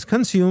deposit is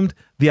consumed,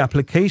 the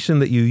application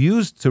that you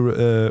used to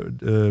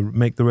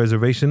make the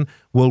reservation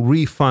will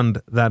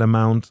refund that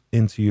amount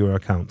into your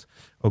account.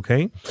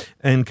 Okay?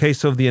 In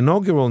case of the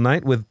inaugural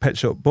night with Pet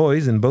Shop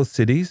Boys in both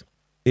cities,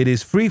 it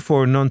is free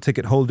for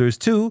non-ticket holders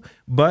too,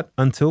 but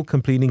until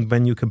completing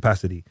venue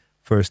capacity.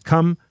 First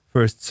come,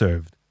 first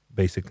served,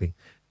 basically.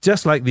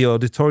 Just like the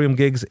auditorium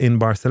gigs in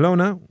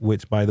Barcelona,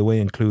 which, by the way,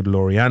 include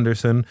Laurie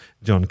Anderson,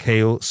 John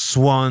Cale,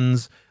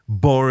 Swans,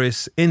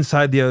 Boris,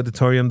 inside the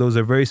auditorium. Those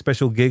are very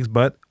special gigs,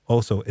 but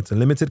also it's a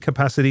limited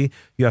capacity.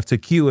 You have to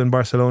queue in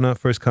Barcelona,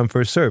 first come,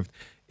 first served.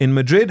 In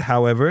Madrid,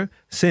 however,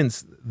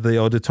 since the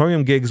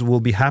auditorium gigs will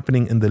be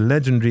happening in the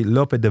legendary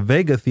Lope de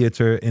Vega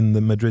Theatre in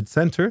the Madrid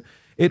center,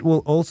 it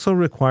will also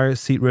require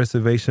seat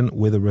reservation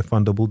with a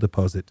refundable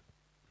deposit.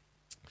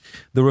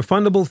 The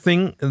refundable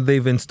thing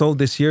they've installed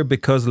this year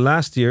because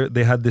last year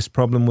they had this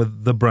problem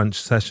with the brunch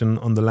session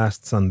on the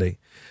last Sunday.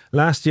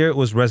 Last year it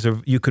was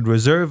you could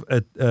reserve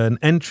an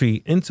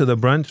entry into the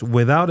brunch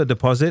without a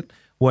deposit.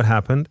 What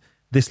happened?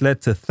 This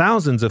led to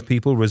thousands of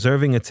people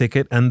reserving a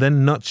ticket and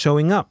then not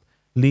showing up,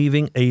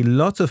 leaving a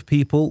lot of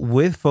people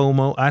with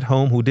FOMO at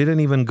home who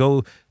didn't even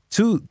go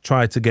to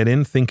try to get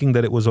in, thinking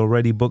that it was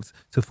already booked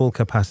to full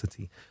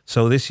capacity.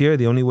 So this year,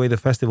 the only way the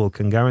festival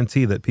can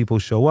guarantee that people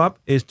show up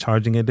is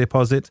charging a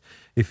deposit.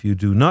 If you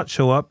do not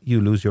show up, you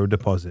lose your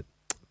deposit.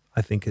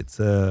 I think it's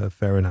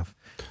fair enough.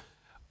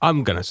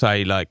 I'm going to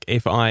say,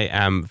 if I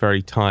am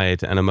very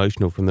tired and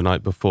emotional from the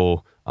night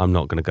before, I'm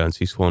not going to go and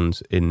see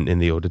Swans in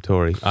the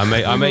auditorium.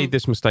 I made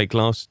this mistake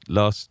last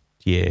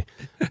year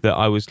that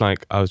I was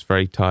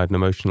very tired and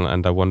emotional,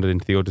 and I wandered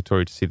into the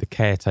auditorium to see The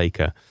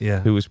Caretaker,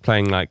 who was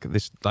playing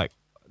this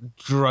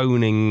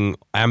droning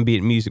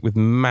ambient music with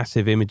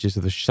massive images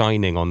of The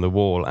Shining on the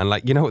wall, and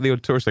what the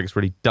auditorium's like, it's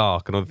really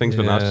dark and all the things.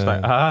 But I was just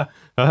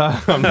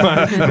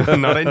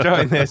I'm not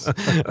enjoying this,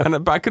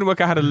 but I couldn't work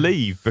out how to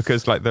leave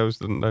because there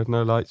was no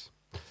lights.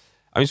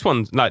 I mean,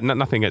 Swans,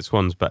 nothing against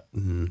Swans, but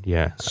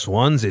yeah.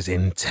 Swans is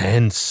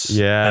intense.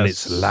 Yeah. And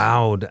it's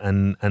loud.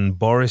 And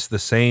Boris the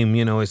same,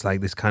 it's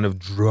like this kind of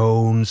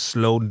drone,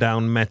 slowed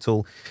down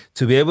metal.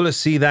 To be able to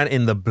see that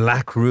in the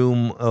black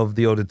room of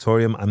the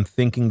auditorium, I'm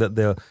thinking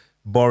that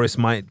Boris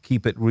might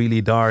keep it really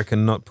dark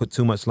and not put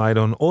too much light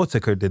on.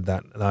 Autechre did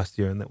that last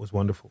year, and that was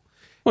wonderful.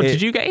 What,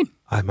 did you get in?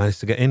 I managed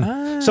to get in.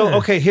 So,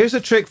 okay, here's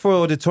a trick for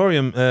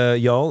auditorium,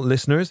 y'all,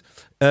 listeners.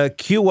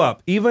 Queue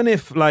up. Even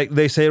if,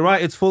 they say, right,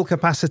 it's full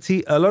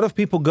capacity, a lot of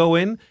people go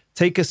in,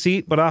 take a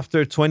seat, but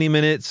after 20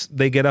 minutes,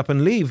 they get up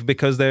and leave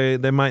because they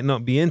might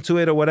not be into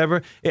it or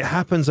whatever. It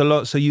happens a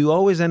lot. So you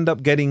always end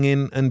up getting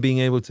in and being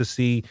able to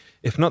see,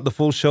 if not the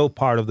full show,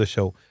 part of the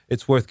show.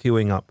 It's worth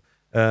queuing up.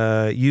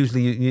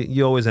 Usually,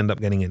 you always end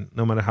up getting in,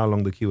 no matter how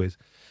long the queue is.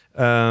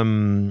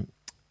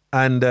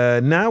 And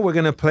now we're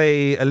going to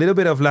play a little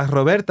bit of Las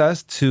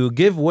Robertas to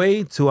give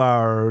way to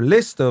our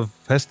list of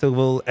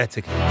festival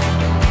etiquette.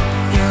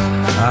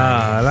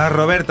 Las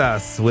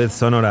Robertas with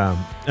Sonora.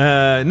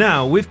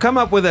 Now, we've come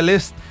up with a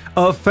list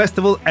of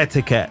festival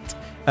etiquette.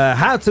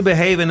 How to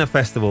behave in a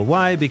festival.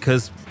 Why?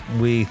 Because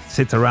we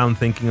sit around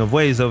thinking of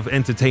ways of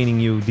entertaining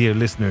you, dear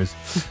listeners.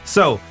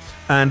 So,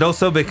 and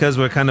also because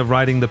we're kind of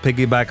riding the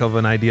piggyback of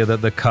an idea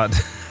that The Cut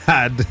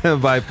had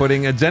by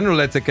putting a general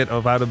etiquette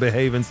of how to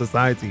behave in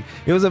society.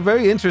 It was a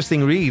very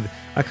interesting read.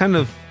 I kind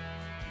of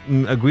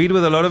agreed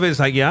with a lot of it. It's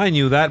I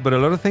knew that, but a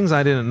lot of things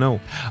I didn't know.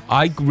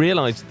 I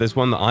realised there's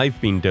one that I've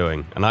been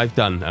doing and I've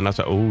done, and I was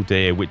like, oh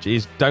dear, which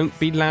is don't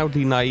be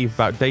loudly naive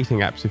about dating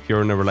apps if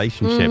you're in a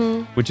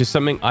relationship, which is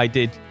something I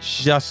did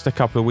just a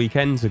couple of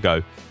weekends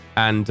ago.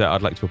 and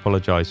I'd like to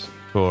apologise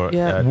for.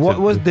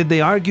 Did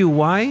they argue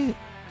why?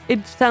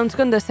 It sounds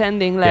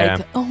condescending, like,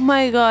 Yeah. oh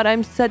my God,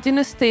 I'm such in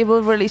a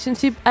stable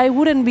relationship. I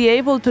wouldn't be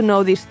able to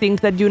know these things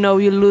that you know,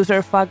 you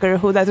loser fucker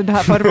who doesn't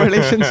have a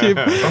relationship.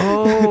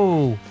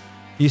 Oh,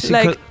 you see,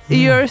 Like,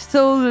 you're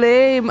so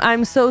lame.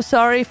 I'm so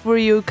sorry for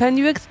you. Can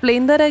you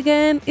explain that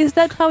again? Is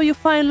that how you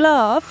find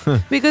love?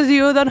 Because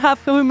you don't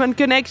have human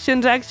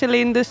connections actually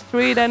in the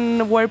street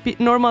and where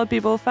normal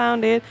people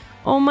found it.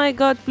 Oh my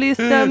God, please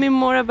tell me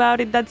more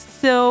about it. That's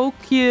so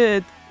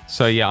cute.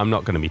 So yeah, I'm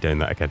not going to be doing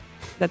that again.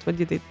 That's what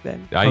you did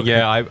then.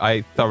 Yeah,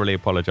 I thoroughly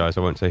apologise.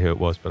 I won't say who it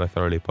was, but I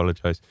thoroughly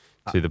apologise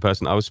to the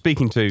person I was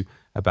speaking to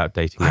about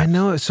dating apps. I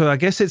know. So I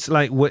guess it's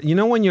like, you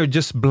know, when you're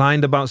just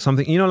blind about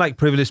something, you know, like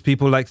privileged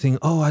people like think,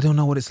 oh, I don't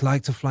know what it's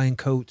like to fly in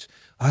coach.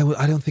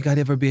 I don't think I'd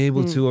ever be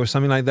able to, or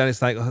something like that.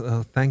 It's like,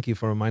 oh, thank you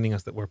for reminding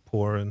us that we're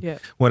poor and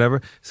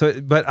whatever. So,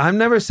 but I've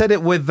never said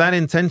it with that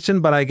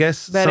intention, but I guess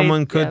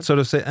someone could sort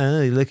of say,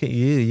 oh, look at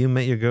you. You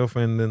met your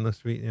girlfriend in the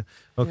street. Yeah.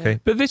 Okay. Yeah.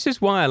 But this is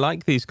why I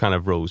like these kind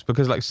of rules,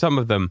 because like some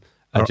of them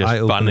are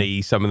just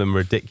funny, some of them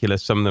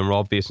ridiculous, some of them are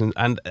obvious,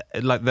 and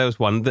like there was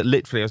one that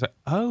literally I was like,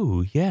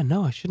 oh yeah,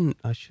 no, I shouldn't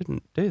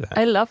do that.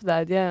 I love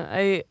that. Yeah,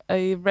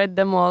 I read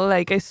them all.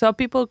 Like I saw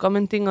people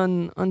commenting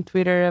on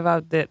Twitter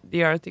about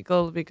the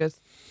article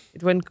because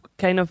it went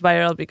kind of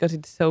viral because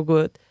it's so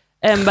good.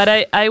 But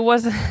I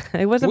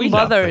wasn't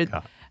bothered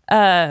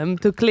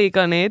to click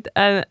on it,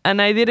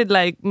 and I did it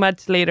like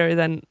much later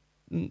than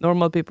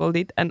normal people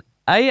did, and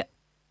I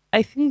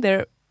think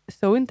they're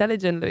so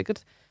intelligent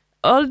because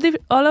all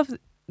of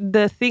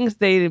the things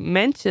they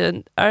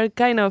mentioned are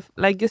kind of,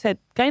 like you said,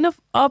 kind of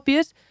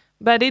obvious,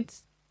 but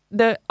it's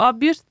the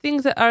obvious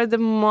things that are the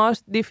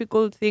most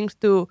difficult things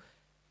to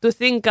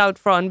think out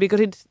front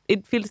because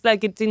it feels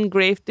like it's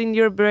engraved in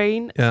your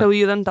brain, so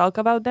you don't talk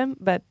about them.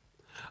 But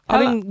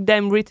having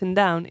them written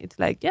down, it's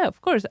like, yeah,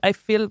 of course, I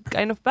feel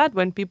kind of bad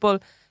when people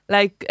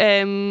like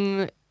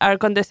are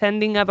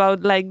condescending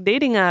about like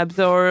dating apps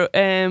or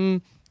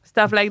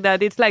stuff like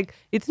that. It's like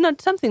it's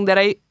not something that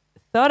I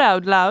thought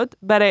out loud,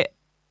 but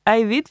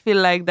I did feel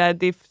like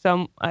that if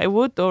I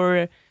would,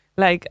 or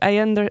like I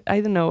don't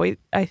know.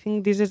 I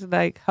think this is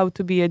like how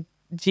to be a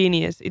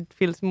genius. It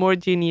feels more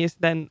genius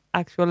than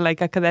actual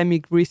like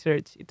academic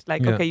research. It's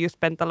like, okay, you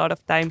spent a lot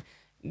of time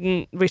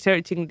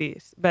researching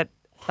this, but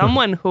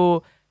someone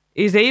who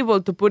is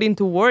able to put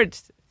into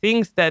words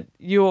things that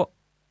you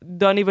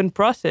don't even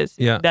process,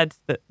 that's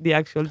the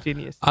actual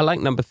genius. I like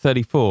number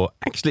 34.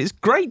 Actually, it's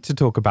great to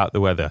talk about the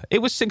weather.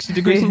 It was 60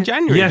 degrees in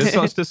January, that's what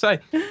I was to say.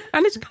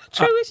 And it's kind of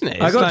true, isn't it?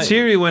 It's I got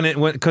cheery when it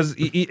went, because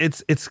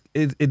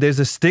there's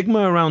a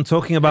stigma around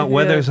talking about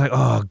weather. It's like,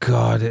 oh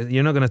God,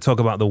 you're not going to talk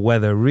about the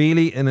weather,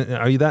 really? And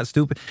are you that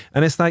stupid?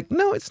 And it's like,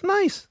 no, it's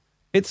nice.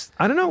 It's,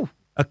 I don't know,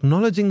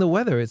 acknowledging the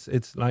weather.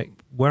 It's like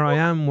where I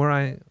am,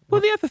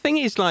 Well, the other thing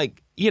is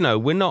like, you know,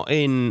 we're not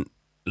in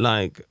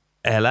like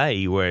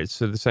LA where it's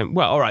sort of the same.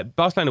 Well, all right,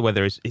 Barcelona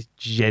weather is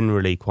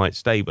generally quite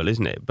stable,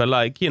 isn't it? But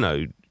like, you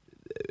know,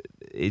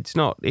 it's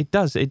not. It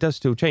does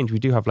still change. We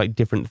do have like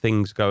different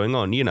things going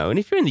on, you know. And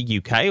if you're in the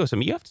UK or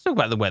something, you have to talk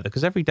about the weather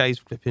because every day's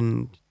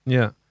flipping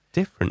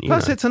different.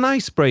 Plus, it's an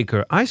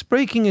icebreaker.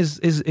 Icebreaking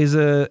is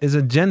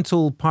a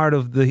gentle part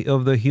of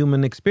the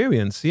human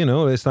experience. You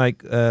know, it's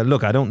like,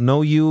 look, I don't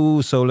know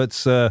you, so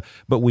let's.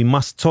 But we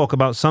must talk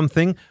about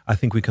something. I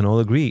think we can all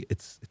agree.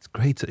 It's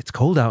great. It's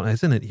cold out,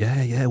 isn't it?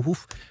 Yeah.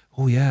 Woof.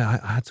 Oh yeah,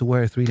 I had to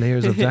wear 3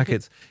 layers of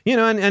jackets. You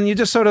know, and you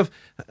just sort of,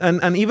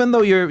 and even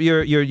though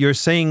you're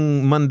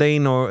saying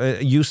mundane or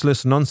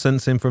useless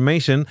nonsense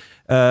information,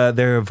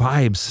 there are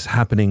vibes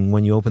happening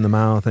when you open the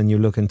mouth and you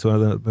look into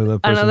other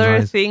person's Another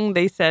eyes. thing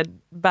they said,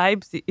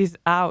 vibes is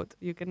out.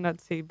 You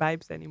cannot say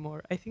vibes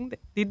anymore. I think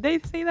did they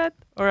say that,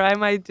 or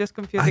am I just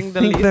confusing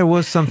the list? I think there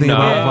was something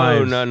about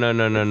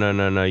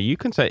vibes. No. You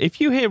can say, if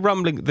you hear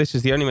rumbling, this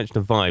is the only mention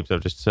of vibes, I've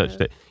just searched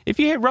it. If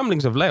you hear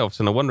rumblings of layoffs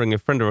and are wondering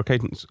if friend or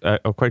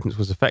acquaintance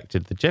was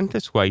affected, the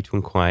gentlest way to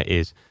inquire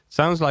is,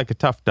 sounds like a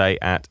tough day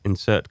at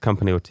insert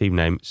company or team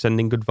name,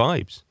 sending good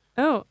vibes.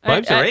 Oh,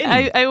 vibes are in.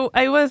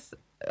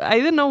 I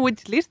don't know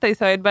which list I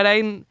saw it, but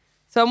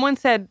someone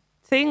said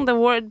saying the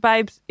word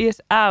vibes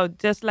is out,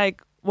 just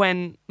like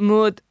when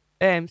mood,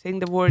 saying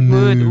the word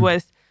mood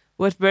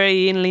was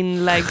very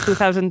in like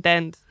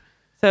 2010s.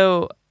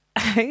 So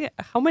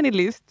how many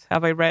lists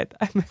have I read?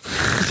 I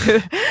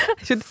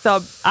should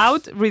stop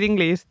out reading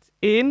lists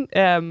in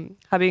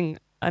having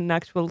an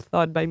actual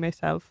thought by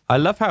myself. I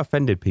love how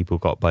offended people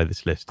got by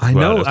this list. I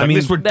know. Like, I mean,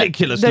 this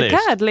ridiculous the list.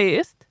 cat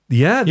list.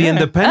 Yeah, the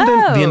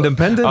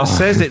Independent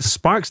says it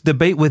sparks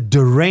debate with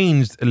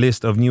deranged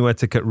list of new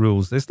etiquette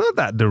rules. It's not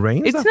that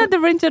deranged. It's not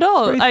deranged at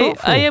all.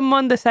 I am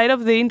on the side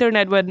of the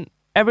internet when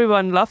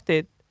everyone loved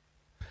it.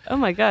 Oh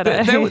my God.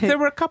 There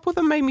were a couple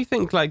that made me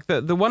think, like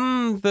the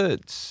one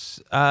that's...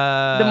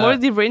 the more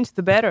deranged,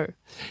 the better.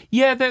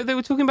 Yeah, they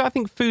were talking about, I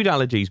think, food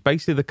allergies.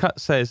 Basically, the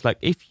cut says, like,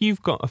 if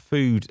you've got a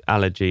food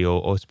allergy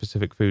or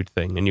specific food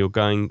thing and you're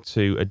going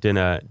to a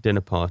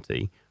dinner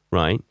party,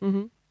 right,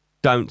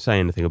 don't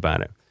say anything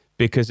about it.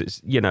 because it's,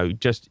 you know,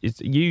 just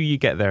it's you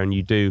get there and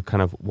you do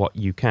kind of what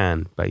you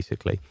can,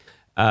 basically.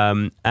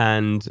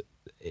 And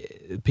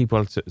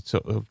people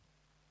sort of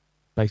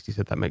basically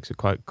said that makes it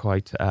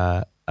quite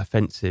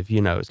offensive.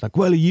 You know, it's like,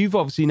 well, you've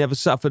obviously never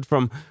suffered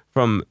from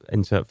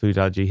insert food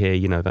allergy here,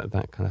 you know,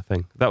 that kind of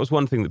thing. That was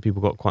one thing that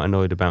people got quite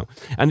annoyed about.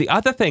 And the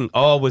other thing,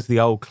 was the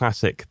old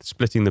classic,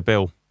 splitting the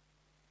bill.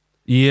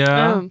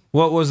 Yeah.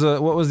 What was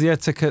the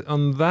etiquette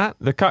on that?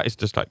 The cut is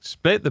just like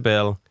split the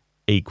bill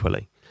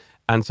equally.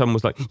 And someone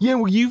was like, yeah,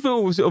 well, you've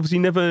obviously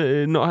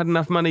never not had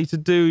enough money to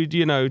do,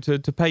 you know,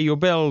 to pay your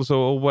bills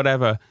or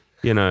whatever,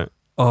 you know.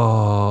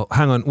 Oh,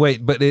 hang on,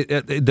 wait, but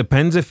it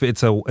depends if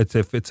it's a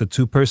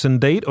 2-person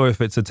date or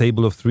if it's a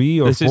table of 3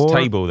 or 4. This is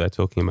table they're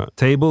talking about.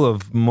 Table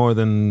of more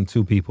than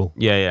 2 people.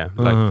 Yeah,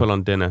 like full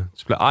on dinner.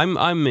 Split.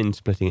 I'm in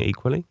splitting it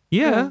equally.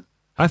 Yeah,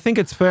 I think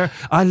it's fair.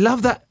 I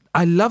love that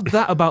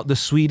about the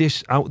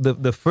Swedish.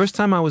 The first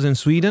time I was in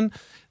Sweden,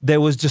 there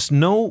was just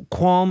no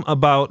qualm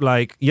about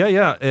like,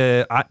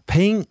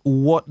 paying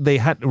what they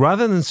had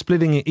rather than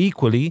splitting it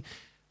equally.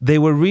 They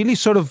were really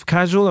sort of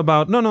casual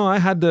about, no, I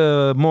had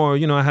more,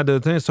 you know, I had the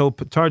thing, so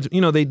charge,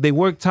 you know, they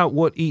worked out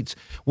what each,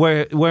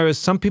 whereas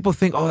some people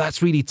think, oh, that's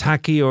really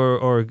tacky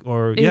or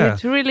yeah.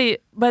 It's really,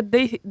 but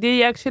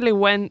they actually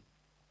went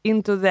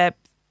into depth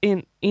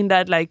in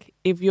that, like,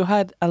 if you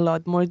had a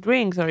lot more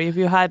drinks or if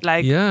you had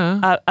like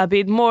a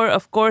bit more,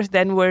 of course,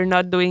 then we're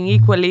not doing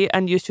equally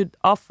and you should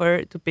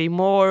offer to pay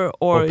more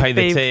or pay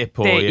the tip.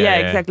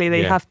 Exactly.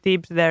 They have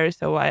tips there,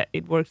 so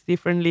it works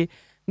differently.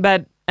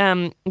 But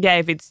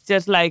if it's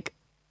just like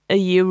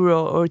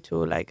 €1 or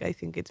 2, like, I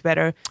think it's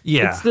better.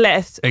 Yeah, it's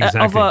less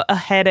of a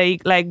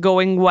headache, like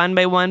going one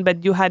by one.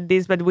 But you had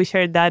this, but we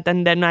shared that,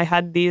 and then I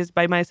had this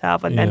by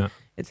myself, and then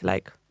it's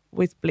like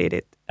we split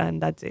it,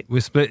 and that's it.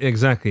 We split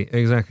exactly.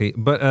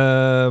 But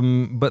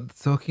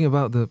talking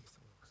about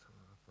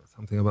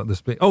something about the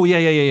split. Oh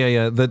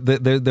yeah.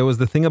 There was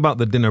the thing about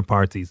the dinner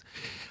parties.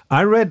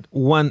 I read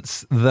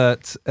once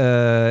that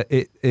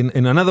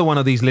in another one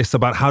of these lists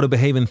about how to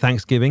behave in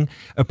Thanksgiving,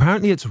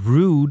 apparently it's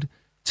rude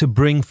to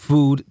bring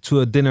food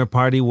to a dinner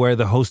party where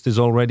the host is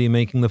already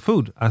making the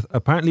food.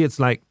 Apparently it's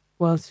like...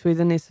 Well,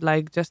 Sweden is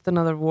like just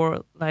another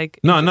world. Like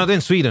no, not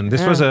in Sweden.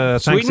 This was a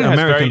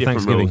American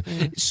Thanksgiving.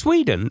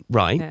 Sweden,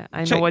 right? Yeah,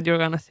 I know what you're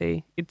going to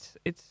say. It's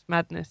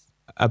madness.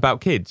 About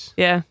kids?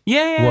 Yeah.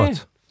 Yeah.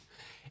 What?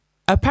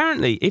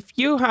 Apparently, if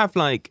you have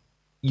like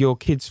your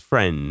kid's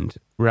friend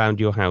around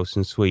your house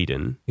in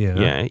Sweden,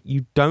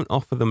 you don't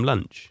offer them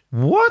lunch.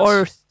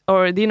 What?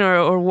 Or dinner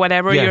or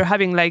whatever you're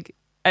having. Like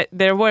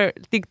there were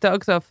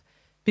TikToks of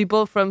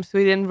people from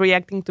Sweden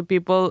reacting to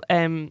people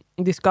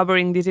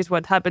discovering this is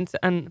what happens,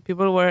 and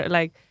people were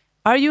like,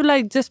 are you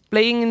like just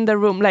playing in the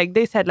room? Like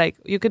they said, like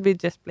you could be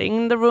just playing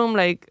in the room,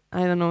 like,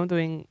 I don't know,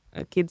 doing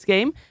a kid's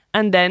game,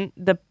 and then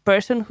the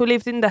person who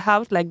lives in the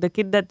house, like the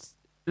kid that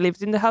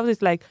lives in the house,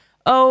 is like,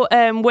 oh,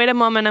 wait a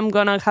moment, I'm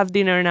gonna have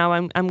dinner now.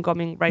 I'm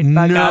coming right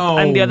back up,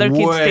 and the other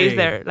kid stays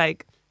there,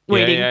 like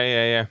waiting.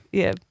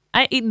 Yeah.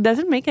 It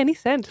doesn't make any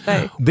sense.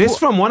 Like, this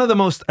from one of the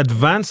most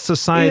advanced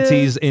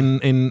societies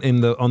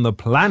on the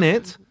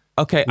planet.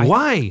 Okay,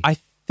 why? I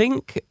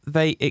think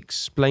they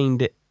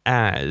explained it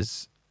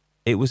as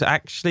it was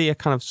actually a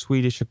kind of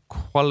Swedish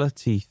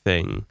equality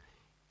thing,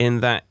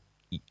 in that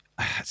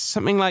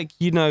something like,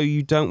 you know,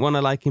 you don't want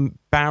to like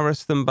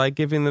embarrass them by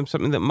giving them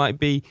something that might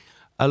be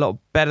a lot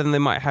better than they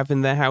might have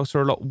in their house,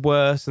 or a lot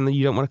worse, and then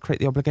you don't want to create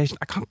the obligation.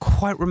 I can't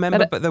quite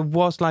remember, but there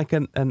was like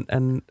an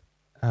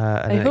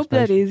I hope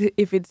that is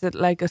if it's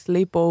like a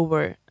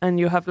sleepover and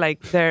you have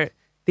like their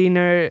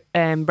dinner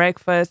and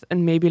breakfast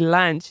and maybe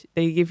lunch,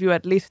 they give you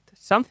at least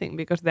something,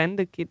 because then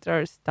the kids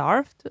are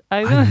starved.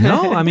 I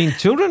know. I mean,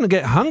 children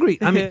get hungry.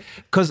 I mean,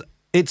 because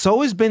it's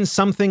always been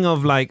something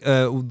of like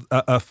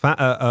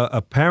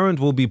a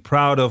parent will be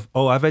proud of,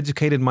 oh, I've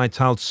educated my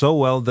child so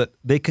well that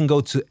they can go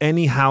to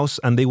any house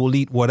and they will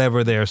eat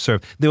whatever they are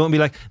served. They won't be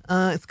like,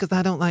 it's because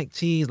I don't like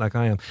cheese, like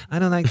I am. I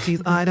don't like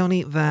cheese. I don't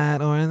eat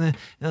that. Or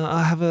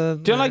I have a...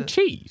 Do you like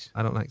cheese?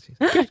 I don't like cheese.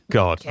 Good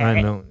God.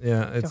 I know.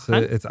 Yeah, it's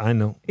I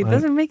know. It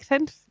doesn't make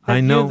sense that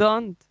I know. You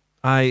don't.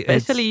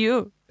 Especially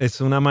you. It's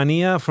una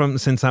mania from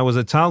since I was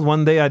a child.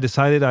 One day I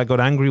decided I got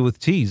angry with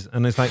cheese,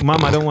 and it's like,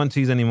 Mom, I don't want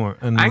cheese anymore.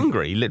 And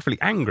angry, literally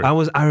angry.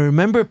 I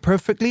remember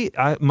perfectly.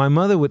 My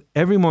mother would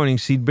every morning,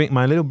 she'd bring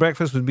my little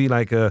breakfast would be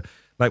like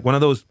one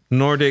of those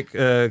Nordic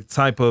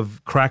type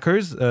of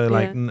crackers,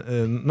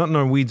 not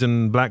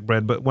Norwegian black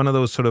bread, but one of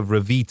those sort of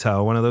Revita,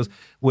 or one of those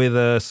with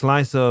a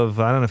slice of,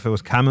 I don't know if it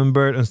was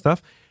camembert and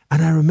stuff.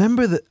 And I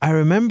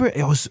remember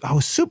I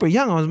was super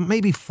young. I was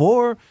maybe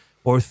 4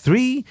 or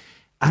 3,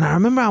 and I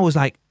remember I was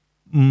like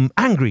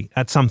angry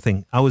at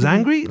something. I was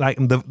angry. Like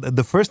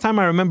the first time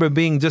I remember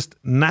being just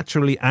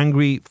naturally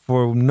angry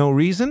for no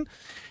reason,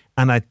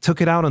 and I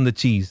took it out on the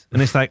cheese.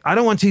 And it's like, I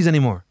don't want cheese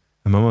anymore.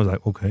 And Mama was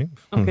like, okay.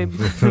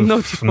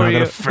 No cheese for you. I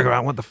gotta figure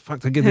out what the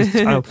fuck to give this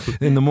child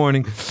in the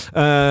morning.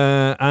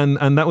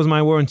 And that was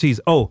my war on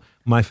cheese. Oh,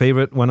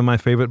 one of my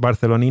favorite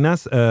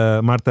Barceloninas,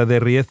 Marta de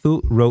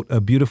Riezu, wrote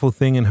a beautiful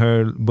thing in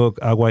her book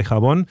Agua y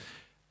Jabón.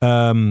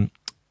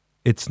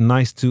 it's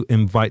nice to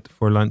invite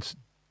for lunch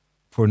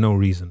for no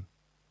reason.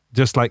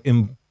 Just like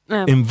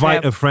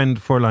invite a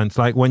friend for lunch.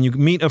 Like when you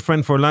meet a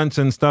friend for lunch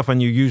and stuff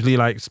and you're usually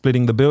like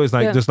splitting the bill, it's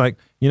like just like,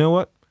 you know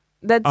what?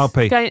 I'll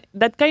pay.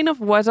 That kind of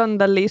was on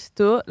the list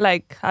too,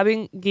 like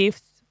having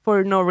gifts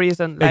for no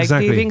reason. Like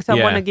exactly. giving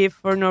someone a gift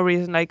for no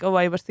reason. Like, oh,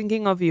 I was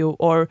thinking of you,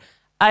 or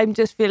I'm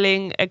just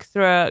feeling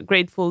extra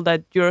grateful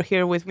that you're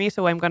here with me,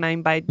 so I'm going to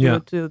invite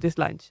you to this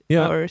lunch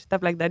or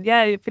stuff like that.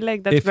 Yeah, I feel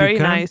like that's very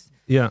nice.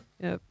 Yeah.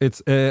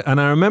 It's and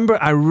I remember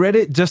I read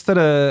it just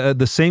at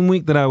the same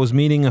week that I was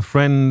meeting a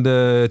friend,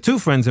 two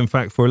friends in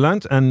fact, for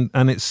lunch, and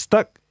it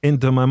stuck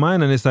into my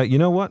mind, and it's like, you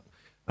know what?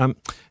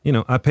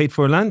 I paid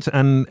for lunch,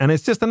 and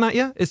it's just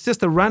it's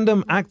just a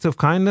random act of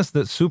kindness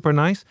that's super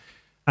nice.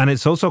 And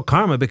it's also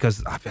karma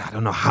because I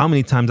don't know how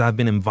many times I've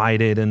been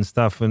invited and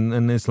stuff.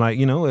 And it's like,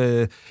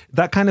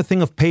 that kind of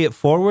thing of pay it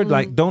forward.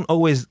 Like, don't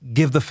always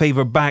give the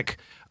favor back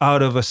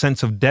out of a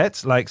sense of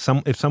debt. Like,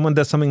 if someone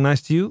does something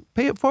nice to you,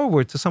 pay it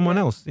forward to someone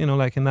else.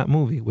 Like in that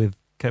movie with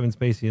Kevin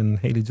Spacey and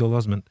Haley Joel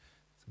Osment.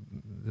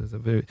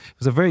 It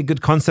was a very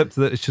good concept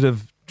that should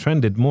have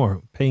trended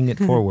more, paying it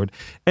forward.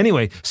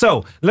 Anyway,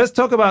 so let's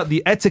talk about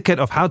the etiquette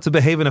of how to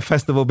behave in a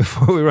festival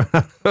before we run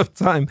out of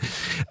time.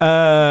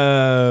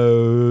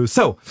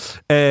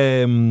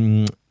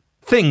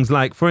 Things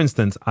like, for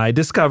instance, I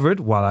discovered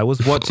while I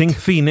was watching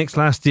Phoenix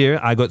last year,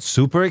 I got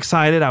super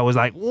excited. I was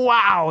like,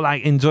 wow,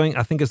 like enjoying,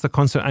 I think it's the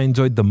concert I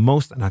enjoyed the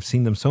most, and I've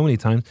seen them so many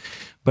times.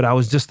 But I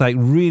was just like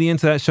really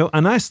into that show.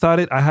 And I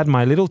had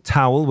my little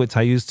towel, which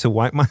I used to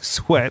wipe my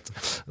sweat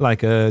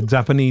like a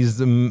Japanese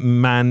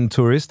man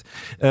tourist.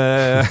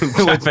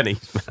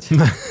 Japanese.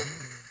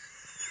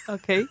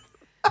 Okay.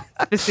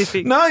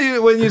 Specific.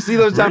 No, when you see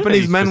those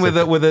Japanese men with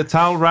a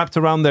towel wrapped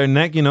around their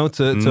neck, to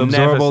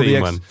absorb all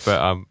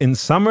the in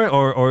summer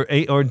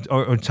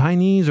or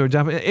Chinese or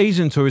Japanese,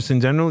 Asian tourists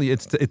in general,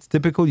 it's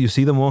typical. You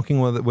see them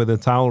walking with a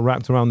towel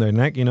wrapped around their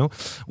neck.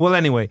 Well,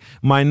 anyway,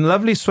 my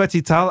lovely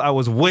sweaty towel, I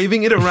was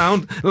waving it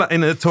around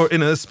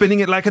spinning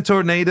it like a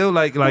tornado,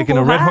 like in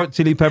a Red Hot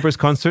Chili Peppers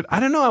concert.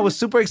 I don't know. I was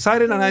super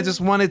excited and I just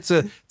wanted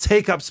to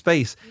take up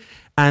space.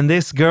 And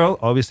this girl,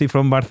 obviously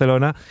from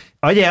Barcelona,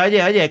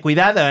 oye,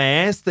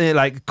 cuidado,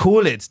 like,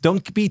 cool it.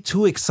 Don't be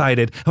too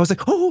excited. I was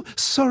like, oh,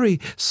 sorry.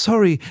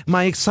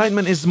 My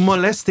excitement is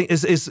molesting,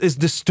 is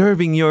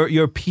disturbing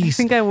your peace. I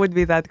think I would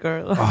be that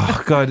girl.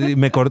 Oh, God.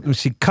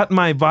 She cut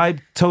my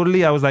vibe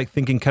totally. I was like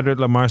thinking Kendrick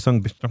Lamar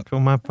song, bitch, don't kill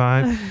my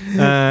vibe.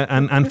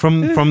 And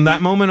from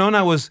that moment on,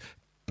 I was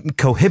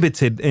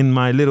cohabited in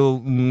my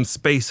little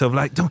space of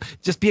like, don't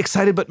just be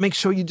excited, but make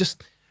sure you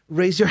just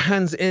raise your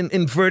hands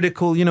in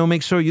vertical,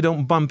 make sure you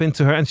don't bump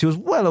into her. And she was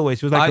well away.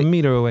 She was like a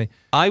meter away.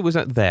 I was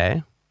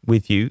there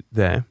with you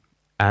there,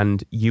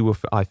 and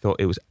I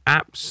thought it was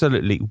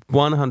absolutely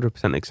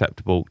 100%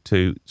 acceptable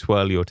to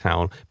twirl your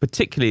towel,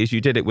 particularly as you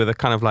did it with a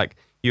kind of like,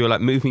 you were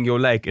like moving your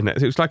leg in it.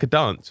 It was like a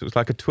dance. It was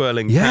like a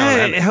twirling towel.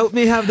 Yeah, it helped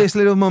me have this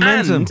little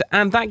momentum.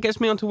 And that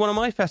gets me onto one of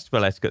my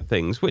festival etiquette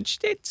things, which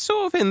it's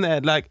sort of in there.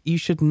 Like, you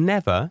should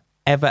never,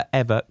 ever,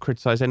 ever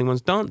criticize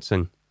anyone's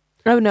dancing.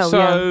 Oh, no.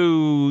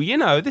 So,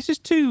 this is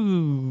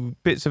two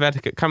bits of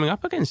etiquette coming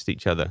up against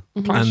each other.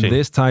 Mm-hmm. And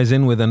this ties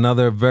in with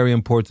another very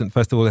important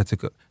festival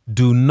etiquette.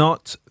 Do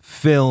not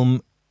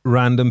film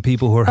random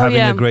people who are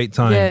having a great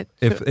time. Yeah,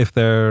 if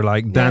they're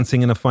like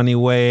dancing in a funny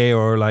way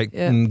or like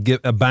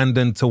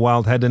abandoned to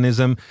wild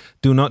hedonism,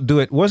 do not do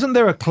it. Wasn't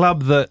there a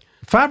club that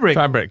Fabric,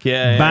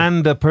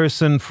 banned a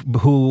person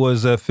who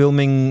was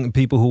filming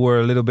people who were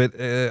a little bit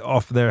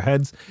off their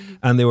heads,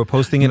 and they were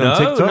posting it on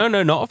TikTok?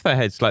 No, not off their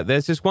heads. Like,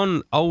 there's this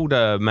one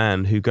older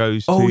man who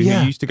who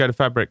used to go to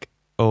Fabric,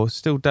 or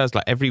still does,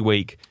 like, every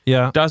week.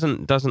 Yeah,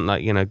 doesn't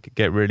like,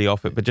 get really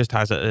off it, but just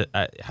has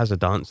a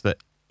dance that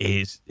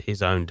is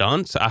his own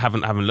dance. I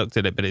haven't looked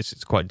at it, but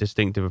it's quite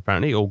distinctive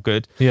apparently. All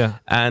good. Yeah.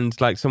 And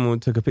like someone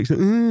took a picture.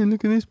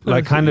 Look at this person.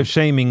 Like kind of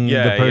shaming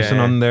the person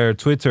on their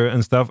Twitter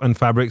and stuff. And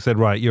Fabric said,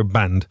 "Right, you're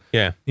banned."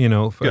 Yeah. Good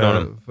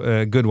on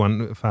him. Good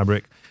one,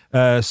 Fabric.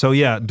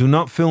 So do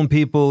not film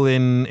people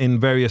in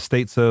various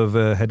states of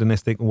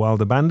hedonistic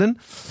wild abandon,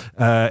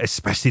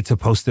 especially to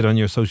post it on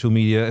your social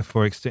media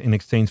in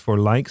exchange for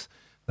likes.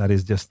 That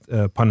is just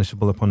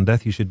punishable upon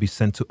death. You should be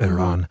sent to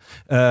Iran.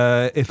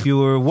 If you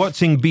were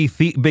watching Big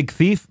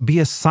Thief, be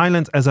as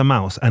silent as a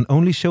mouse and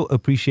only show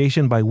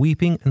appreciation by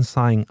weeping and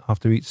sighing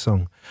after each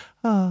song.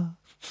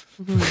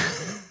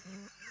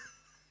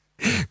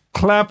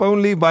 Clap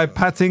only by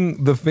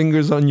patting the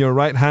fingers on your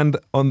right hand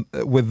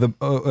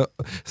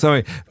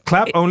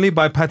Clap only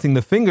by patting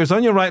the fingers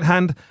on your right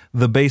hand,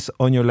 the bass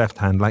on your left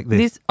hand, like this.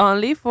 This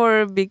only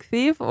for Big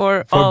Thief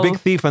or for Big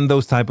Thief and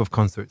those type of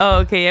concerts? Oh,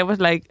 okay. I was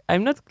like,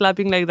 I'm not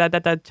clapping like that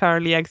at a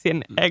Charlie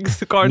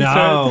XCX concert.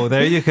 No,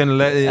 there you can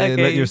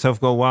let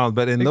yourself go wild.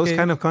 But in those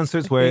kind of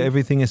concerts where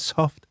everything is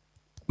soft.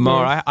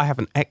 Mar, I have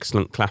an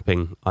excellent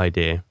clapping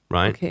idea,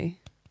 right? Okay.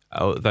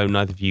 although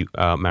neither of you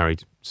are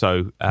married. So,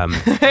 Is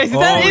bad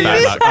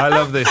luck. I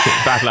love this.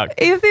 Bad luck.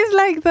 Is this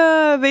like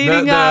the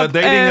dating app?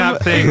 dating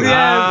app thing.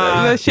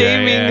 Yeah, the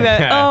shaming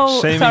that.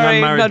 Oh, Shaming sorry,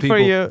 unmarried not for people.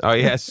 you. Oh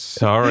yes,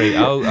 sorry.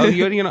 Oh,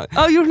 you're not.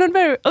 Oh, you're not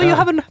married. Oh, you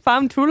haven't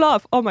found true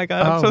love. Oh my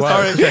God, I'm so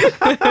wow.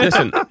 sorry.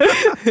 Listen,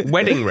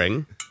 wedding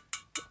ring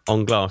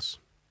on glass.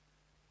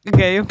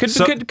 Okay,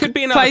 Could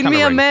be another find kind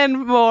me of a ring.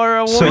 man or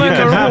a So you woman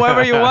can or have-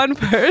 whoever you want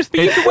first.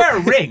 But you can wear a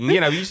ring. You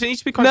know, you just need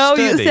to be quite No,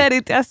 sturdy. you said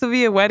it has to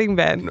be a wedding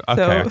band. Okay,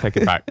 so. I'll take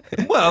it back.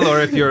 Well, or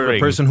if you're Ring. a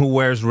person who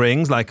wears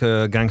rings, like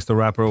a gangster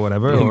rapper or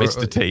whatever, Or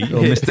Mr. T.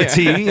 or Mr.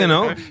 T, you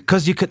know,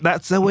 because you could.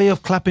 That's a way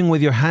of clapping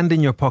with your hand in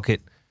your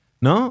pocket,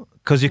 no?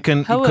 Because you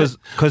can, How because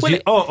Well, you.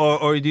 it-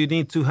 or do you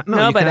need two? No,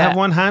 No, you but can have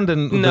one hand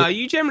and No,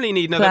 you generally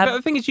need another. Clap. But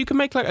the thing is, you can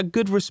make like a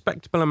good,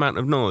 respectable amount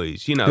of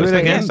noise. You know, Do it's it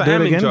like, again. yes, I Do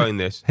am it again. enjoying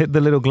this. Hit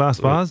the little glass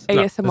vase.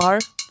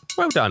 ASMR.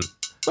 Well done.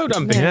 Well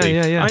done, Big Yeah, D.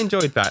 yeah. I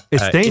enjoyed that.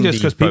 It's dangerous indie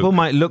because people folk.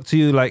 might look to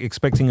you like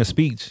expecting a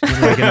speech,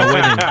 like in a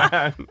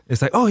wedding.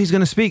 It's like, oh, he's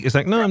going to speak. It's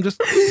like, no, I'm just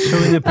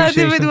showing As if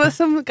appreciation. it was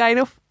some kind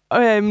of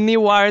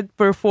new art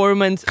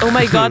performance. Oh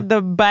my God,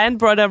 the band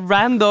brought a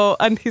rando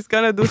and he's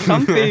gonna do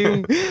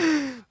something.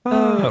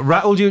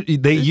 Rattle your.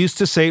 They used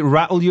to say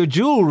rattle your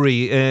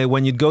jewelry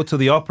when you'd go to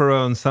the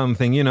opera and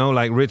something. You know,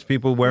 like rich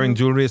people wearing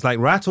jewelry. It's like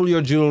rattle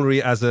your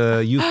jewelry as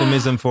a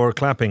euphemism for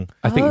clapping.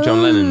 I think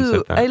John Lennon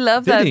said that. I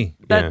love Did that. he?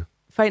 That Yeah.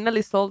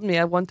 finally sold me.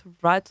 I want to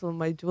rattle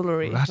my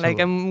jewelry. Rattle. Like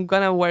I'm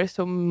gonna wear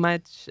so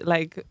much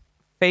like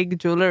fake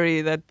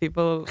jewelry that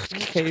people.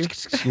 Okay.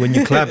 When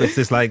you clap, it's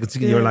just like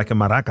you're like a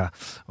maraca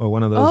or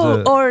one of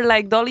those. Or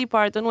like Dolly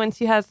Parton when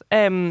she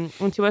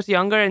was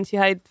younger and she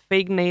had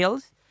fake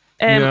nails.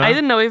 Yeah. I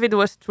don't know if it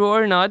was true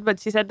or not, but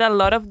she said that a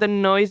lot of the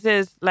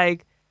noises,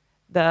 like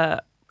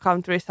the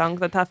country songs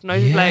that have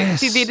noises, like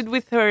she Yes. did it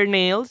with her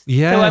nails.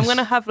 Yes. So I'm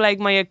gonna have like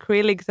my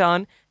acrylics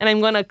on, and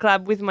I'm gonna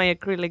clap with my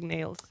acrylic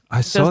nails.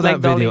 I saw just that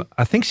like Dolly. video.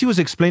 I think she was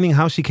explaining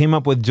how she came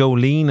up with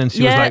Jolene, and she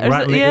was Yeah, like or so-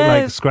 rattling, yes.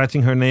 like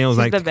scratching her nails,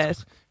 She's like the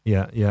best.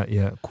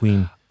 Yeah,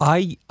 Queen.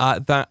 I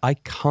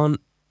can't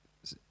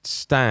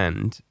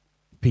stand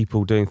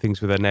people doing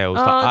things with their nails.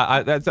 Oh,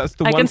 Like, that's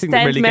the I one can thing that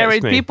stand really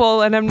married gets me.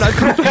 people, and I'm not.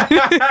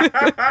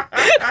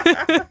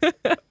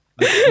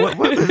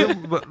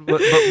 What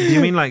do you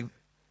mean like?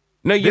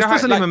 No, you This know how,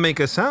 doesn't like, even make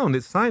a sound.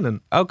 It's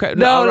silent. Okay,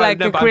 No, all like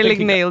but I'm acrylic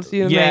thinking- nails,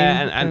 you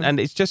Yeah, mean. and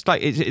it's just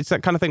like it's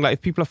that kind of thing. Like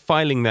if people are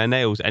filing their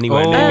nails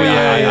anywhere, Oh, near me,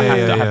 yeah, I yeah,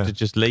 have yeah. to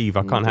just leave.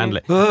 I can't Okay. handle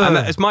it, and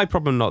it's my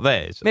problem, not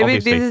theirs. Maybe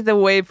obviously. this is the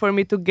way for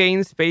me to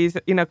gain space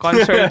in a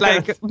concert.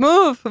 Like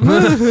move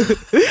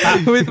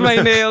with my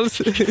nails.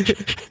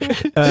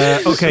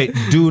 Okay,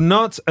 do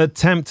not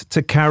attempt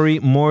to carry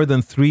more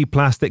than 3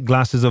 plastic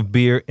glasses of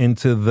beer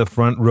into the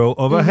front row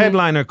of a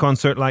headliner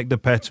concert like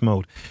Depeche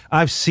Mode.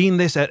 I've seen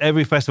this at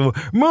every festival.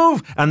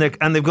 Move! And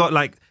they've got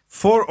like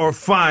 4 or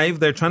 5.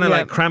 They're trying to Yeah.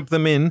 like cramp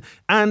them in,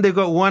 and they've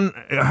got one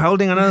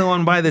holding another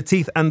one by the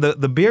teeth. And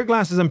the beer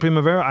glasses in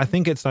Primavera, I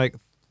think it's like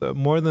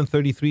more than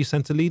 33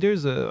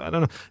 centiliters. I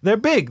don't know. They're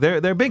big.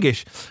 They're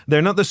biggish.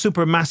 They're not the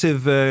super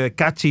massive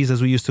cachis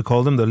as we used to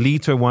call them, the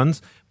liter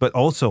ones, but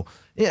also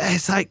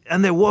it's like,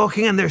 and they're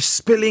walking and they're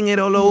spilling it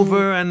all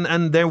over,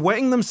 and they're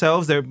wetting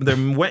themselves. They're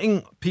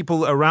wetting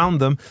people around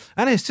them,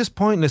 and it's just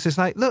pointless. It's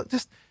like, look,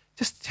 just.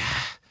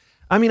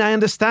 I mean, I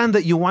understand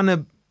that you're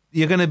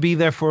going to be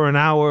there for an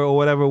hour or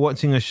whatever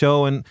watching a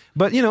show,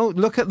 but you know,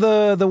 look at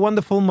the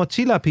wonderful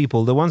mochila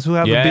people, the ones who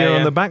have the Yeah, beer on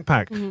yeah. the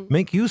backpack.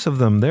 Make use of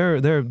them.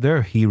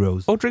 They're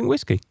heroes. or drink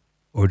whiskey.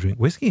 Or drink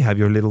whiskey. Have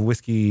your little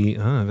whiskey.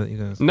 You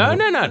guys No.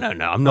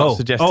 I'm not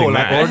suggesting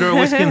like that. order a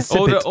whiskey and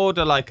sip it.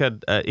 Order like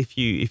if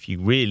you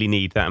really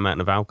need that amount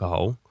of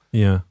alcohol.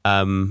 Yeah.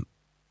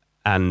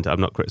 And I'm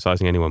not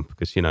criticizing anyone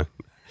because you know,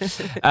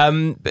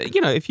 but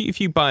you know, if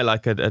you buy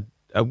like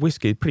a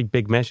whiskey, pretty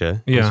big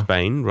measure in Yeah.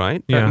 Spain,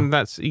 right? Yeah.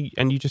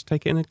 And you just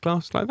take it in a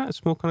glass like that, a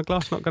small kind of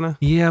glass, not gonna.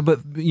 Yeah, but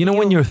you know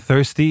when you're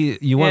thirsty,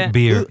 you want Yeah.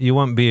 beer. You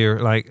want beer,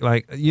 like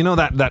you know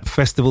that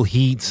festival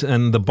heat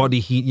and the body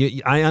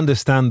heat. I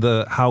understand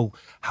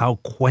how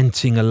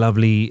quenching a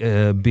lovely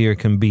beer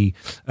can be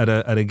at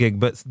a gig,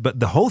 but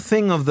the whole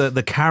thing of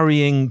the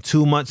carrying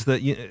too much,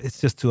 that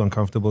it's just too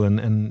uncomfortable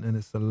and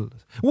it's a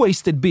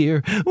wasted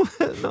beer.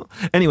 No.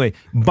 Anyway,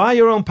 buy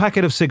your own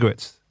packet of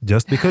cigarettes.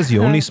 Just because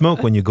you only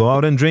smoke when you go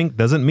out and drink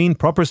doesn't mean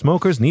proper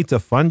smokers need to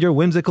fund your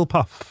whimsical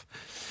puff.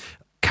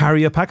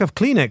 Carry a pack of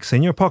Kleenex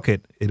in your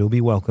pocket. It'll be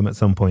welcome at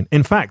some point.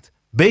 In fact,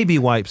 baby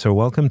wipes are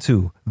welcome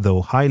too.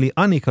 Though highly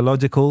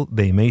unecological,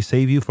 they may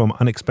save you from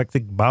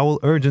unexpected bowel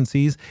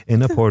urgencies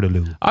in a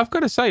portaloo. I've got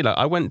to say, like,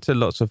 I went to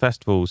lots of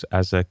festivals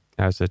as a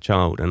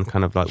child, and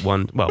kind of like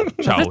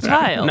child,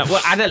 child? no,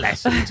 well,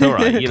 adolescent, all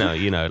right,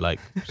 you know,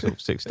 like sort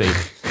of 16.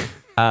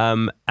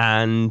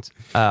 And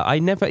I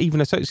never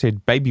even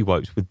associated baby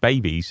wipes with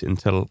babies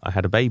until I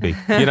had a baby.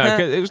 You know,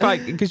 'cause it was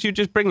like, because you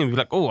just bring them, you're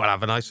like, oh, I'll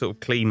have a nice sort of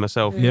clean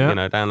myself, Yeah. you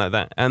know, down like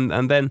that.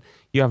 And then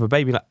you have a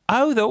baby, like,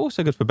 oh, they're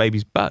also good for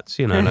babies' butts,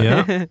 you know. Like,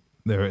 Yeah.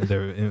 They're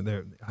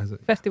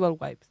Festival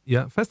wipes.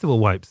 yeah, festival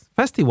wipes.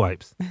 Festi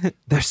wipes.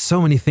 There's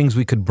so many things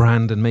we could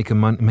brand and make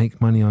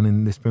money on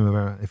in this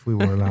Primavera if we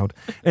were allowed.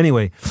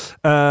 Anyway,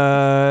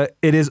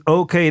 it is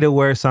okay to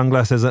wear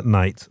sunglasses at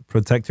night.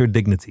 Protect your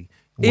dignity.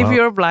 If Well,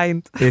 you're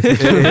blind.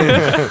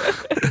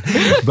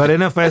 but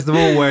in a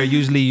festival where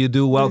usually you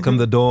do welcome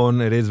the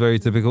dawn, it is very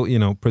typical,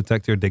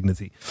 protect your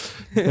dignity.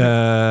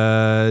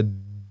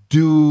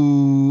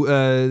 Do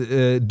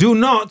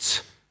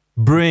not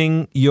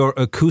bring your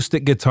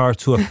acoustic guitar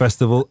to a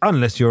festival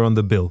unless you're on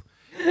the bill.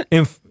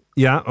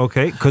 Yeah,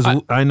 okay, because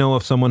I know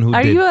of someone who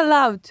Are did. you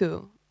allowed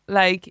to?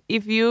 Like,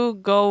 if you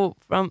go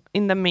from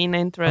in the main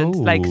entrance,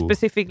 like Oh.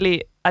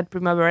 specifically at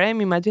Primavera,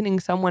 I'm imagining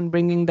someone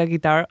bringing the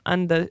guitar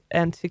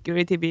and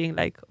security being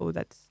like, "Oh,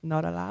 that's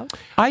not allowed."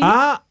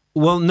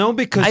 Well, no,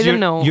 because I don't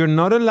know. you're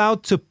not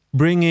allowed to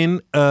bring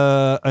in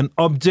an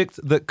object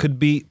that could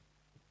be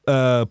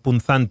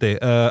punzante,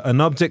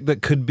 an object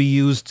that could be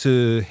used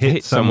to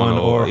hit someone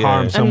or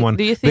harm yeah. someone. And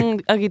do you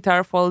think a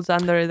guitar falls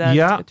under that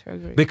Yeah,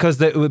 category? because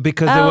there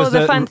was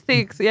the fan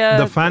sticks, yeah.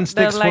 the fan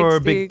sticks light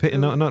for stick.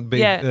 not big,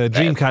 Yeah.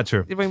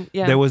 Dreamcatcher.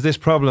 Yeah. There was this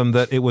problem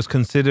that it was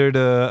considered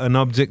an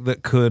object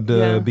that could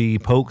be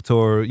poked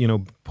or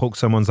poke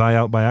someone's eye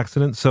out by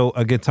accident. So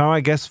a guitar,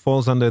 I guess,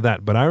 falls under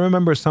that. But I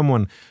remember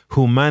someone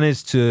who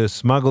managed to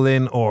smuggle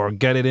in or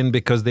get it in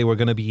because they were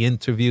going to be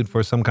interviewed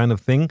for some kind of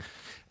thing.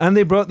 And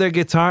they brought their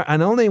guitar,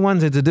 and all they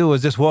wanted to do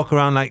was just walk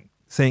around like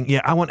saying, "Yeah,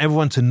 I want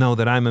everyone to know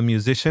that I'm a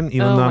musician,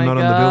 even though I'm not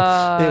on the bill."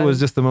 It was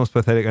just the most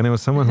pathetic, and it was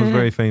someone who's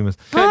very famous,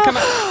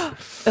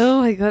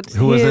 Oh my god.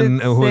 who was in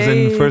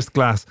insane. first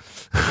class.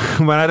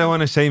 But I don't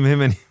want to shame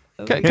him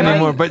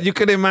anymore. But you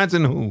could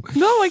imagine who.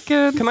 No, I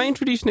can't. Can I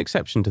introduce an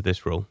exception to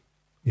this rule?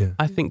 Yeah,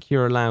 I think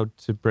you're allowed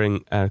to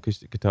bring an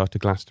acoustic guitar to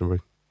Glastonbury.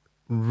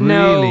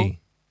 really.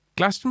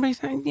 Glastonbury's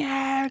saying,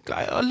 yeah,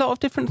 a lot of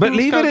different But things.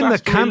 leave go it in the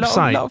Glastonbury,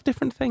 campsite. A lot of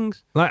different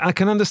things. Like I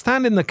can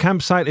understand in the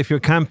campsite if you're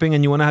camping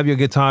and you want to have your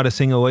guitar to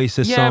sing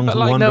Oasis Yeah, songs, but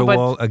like- No, but-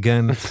 Wonderwall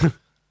again.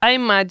 I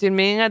imagine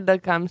being at the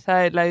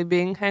campsite, like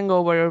being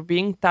hangover or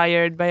being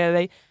tired by a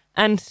day,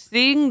 and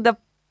seeing the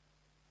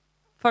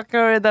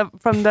fucker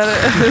from the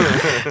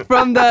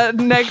from the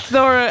next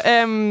door,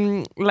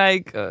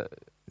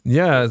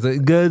 Yeah, the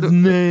good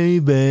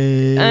neighbor.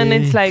 and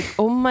it's like,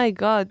 oh my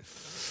god,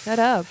 shut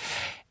up!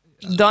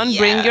 Don't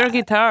bring your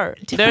guitar.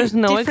 There's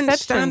no different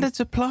exception. standards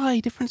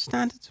apply. Different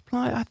standards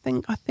apply. I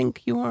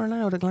think you are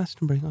allowed at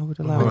Glastonbury. I would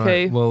allow All it.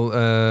 Okay.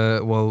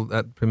 right. Well,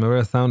 at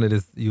Primavera Sound, it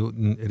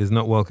is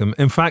not welcome.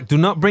 In fact, do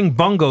not bring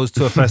bongos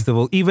to a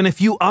festival, even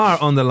if you are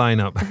on the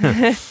lineup.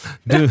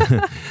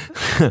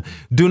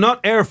 do not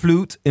air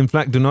flute. In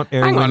fact, do not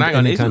air Hang wind on.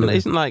 any kind of.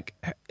 Isn't like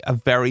a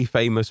very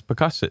famous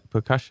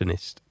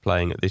percussionist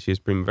playing at this year's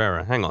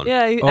Primavera? Hang on.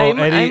 Yeah, Oh,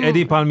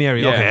 Eddie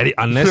Palmieri. Yeah. Okay, Eddie,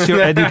 unless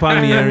you're Eddie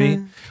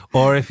Palmieri,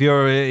 or if you're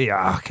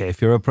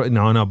if you're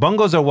no,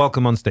 bongos are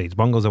welcome on stage.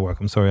 Bongos are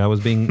welcome. Sorry, I was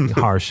being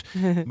harsh.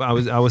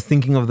 But I was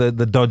thinking of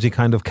the dodgy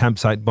kind of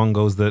campsite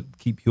bongos that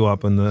keep you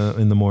up in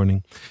the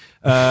morning.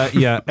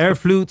 Air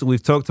flute.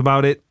 We've talked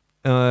about it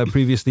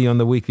previously on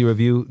the weekly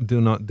review.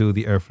 Do not do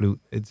the air flute.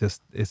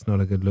 It's not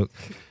a good look.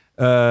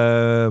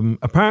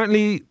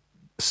 Apparently,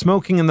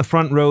 smoking in the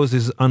front rows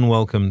is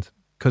unwelcomed.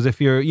 Because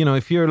if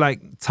you're like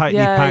tightly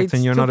packed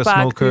and you're not a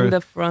smoker, in the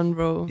front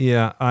row.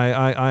 yeah,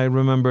 I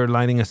remember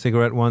lighting a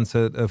cigarette once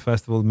at a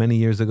festival many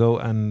years ago,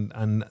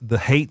 and the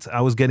hate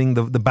I was getting,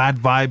 the bad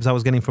vibes I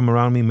was getting from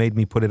around me made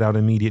me put it out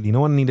immediately. No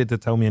one needed to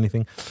tell me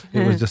anything.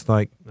 It was just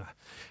like,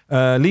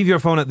 leave your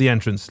phone at the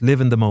entrance. Live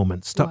in the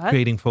moment. Stop What?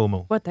 creating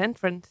FOMO. What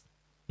entrance?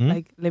 Hmm?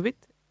 Like, leave it?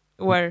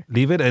 Where?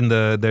 Leave it, and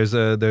there's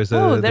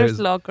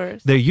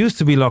lockers. There used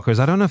to be lockers.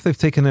 I don't know if they've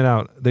taken it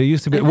out. There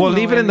used to be. I don't Well, know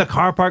leave it in the any.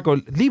 car park or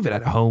leave it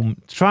at home.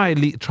 Try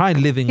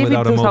living Give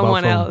without it a to mobile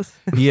someone phone. else.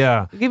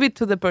 Yeah. Give it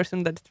to the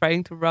person that's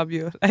trying to rob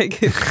you. Like,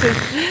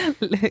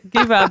 just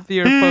give up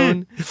your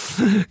phone.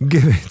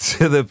 Give it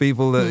to the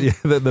people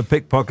the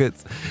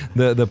pickpockets,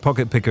 the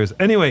pocket pickers.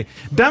 Anyway,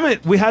 damn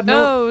it, we had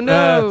No.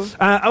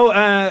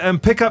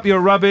 and pick up your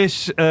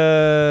rubbish.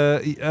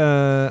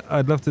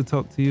 I'd love to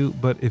talk to you,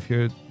 but if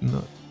you're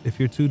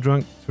too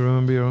drunk to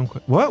remember your own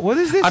what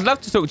is this? I'd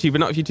love to talk to you, but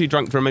not if you're too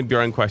drunk to remember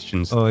your own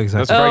questions. Oh,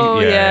 exactly. That's very, Oh,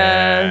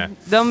 yeah.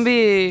 Don't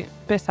be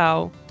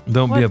pesado.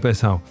 Don't be a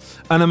pesao.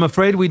 And I'm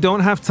afraid we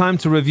don't have time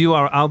to review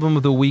our album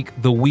of the week,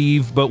 The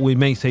Weave, but we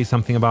may say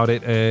something about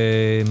it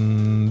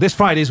in this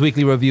Friday's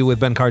weekly review with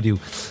Ben Cardew.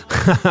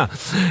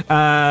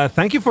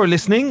 Thank you for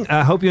listening.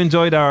 I hope you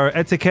enjoyed our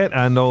etiquette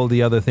and all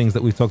the other things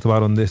that we've talked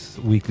about on this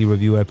weekly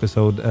review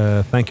episode.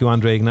 Thank you,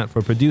 Andre Ignat,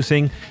 for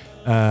producing.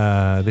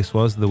 This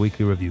was the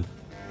weekly review.